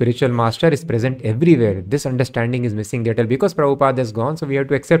 spiritual master is present everywhere. This understanding is missing there. Because Prabhupada is gone, so we have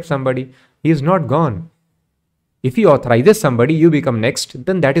to accept somebody. He is not gone. If he authorizes somebody, you become next,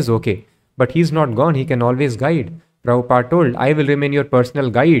 then that is okay. But he is not gone. He can always guide. Prabhupada told, I will remain your personal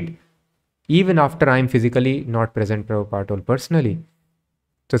guide. Even after I am physically not present, Prabhupada told, personally.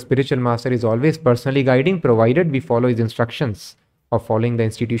 So spiritual master is always personally guiding, provided we follow his instructions of following the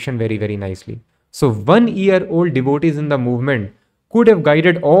institution very nicely. So 1-year-old devotees in the movement could have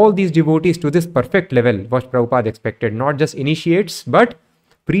guided all these devotees to this perfect level, what Prabhupada expected. Not just initiates, but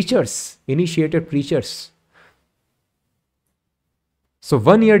preachers, initiated preachers. So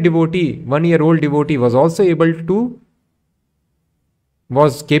 1-year-old devotee was also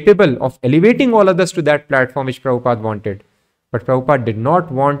was capable of elevating all others to that platform which Prabhupada wanted. But Prabhupada did not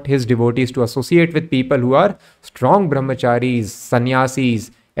want his devotees to associate with people who are strong brahmacharis,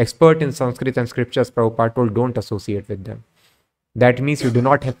 sannyasis, expert in Sanskrit and scriptures. Prabhupada told, don't associate with them. That means you do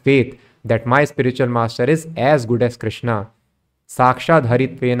not have faith that my spiritual master is as good as Krishna. Sakshad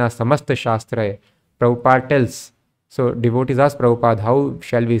Haritvena Samasta Shastra. Prabhupada tells. So devotees ask Prabhupada, how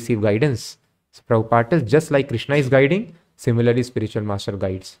shall we receive guidance? So Prabhupada tells, just like Krishna is guiding, similarly spiritual master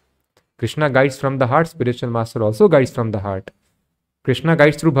guides. Krishna guides from the heart, spiritual master also guides from the heart. Krishna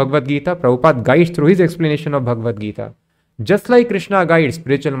guides through Bhagavad Gita, Prabhupada guides through his explanation of Bhagavad Gita. Just like Krishna guides,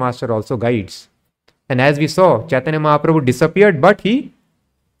 spiritual master also guides. And as we saw, Chaitanya Mahaprabhu disappeared, but he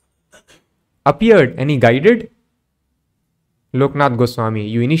appeared and he guided Loknath Goswami.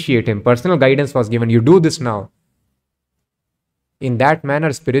 You initiate him. Personal guidance was given. You do this now. In that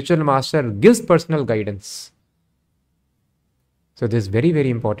manner, spiritual master gives personal guidance. So this is very,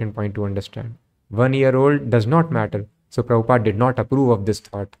 very important point to understand. 1 year old does not matter. So Prabhupada did not approve of this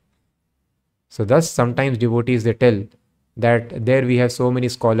thought. So thus sometimes devotees, they tell that there we have so many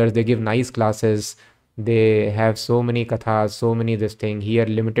scholars, they give nice classes, they have so many kathas, so many this thing. Here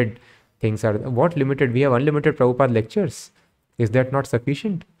limited things are. What limited? We have unlimited Prabhupada lectures. Is that not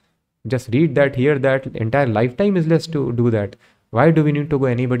sufficient? Just read that, hear that. Entire lifetime is less to do that. Why do we need to go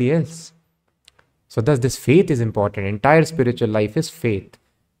anybody else? So thus this faith is important. Entire spiritual life is faith.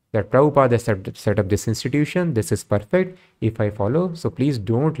 That Prabhupada has set up this institution. This is perfect. If I follow, so please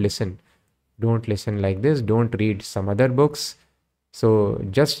don't listen. Don't listen like this. Don't read some other books. So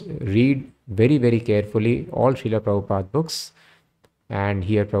just read very, very carefully all Srila Prabhupada books and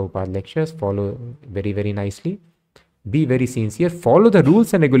hear Prabhupada lectures. Follow very, very nicely. Be very sincere. Follow the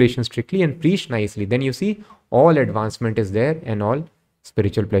rules and regulations strictly and preach nicely. Then you see all advancement is there and all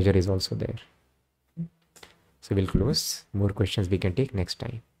spiritual pleasure is also there. So we'll close. More questions we can take next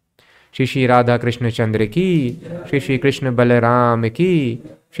time. Shri Shri Radha Krishna Chandra ki, Shri Shri Krishna Balaram ki,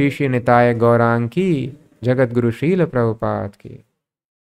 Shri Shri Nitaya Gaurang ki, Jagat Guru Srila Prabhupada ki.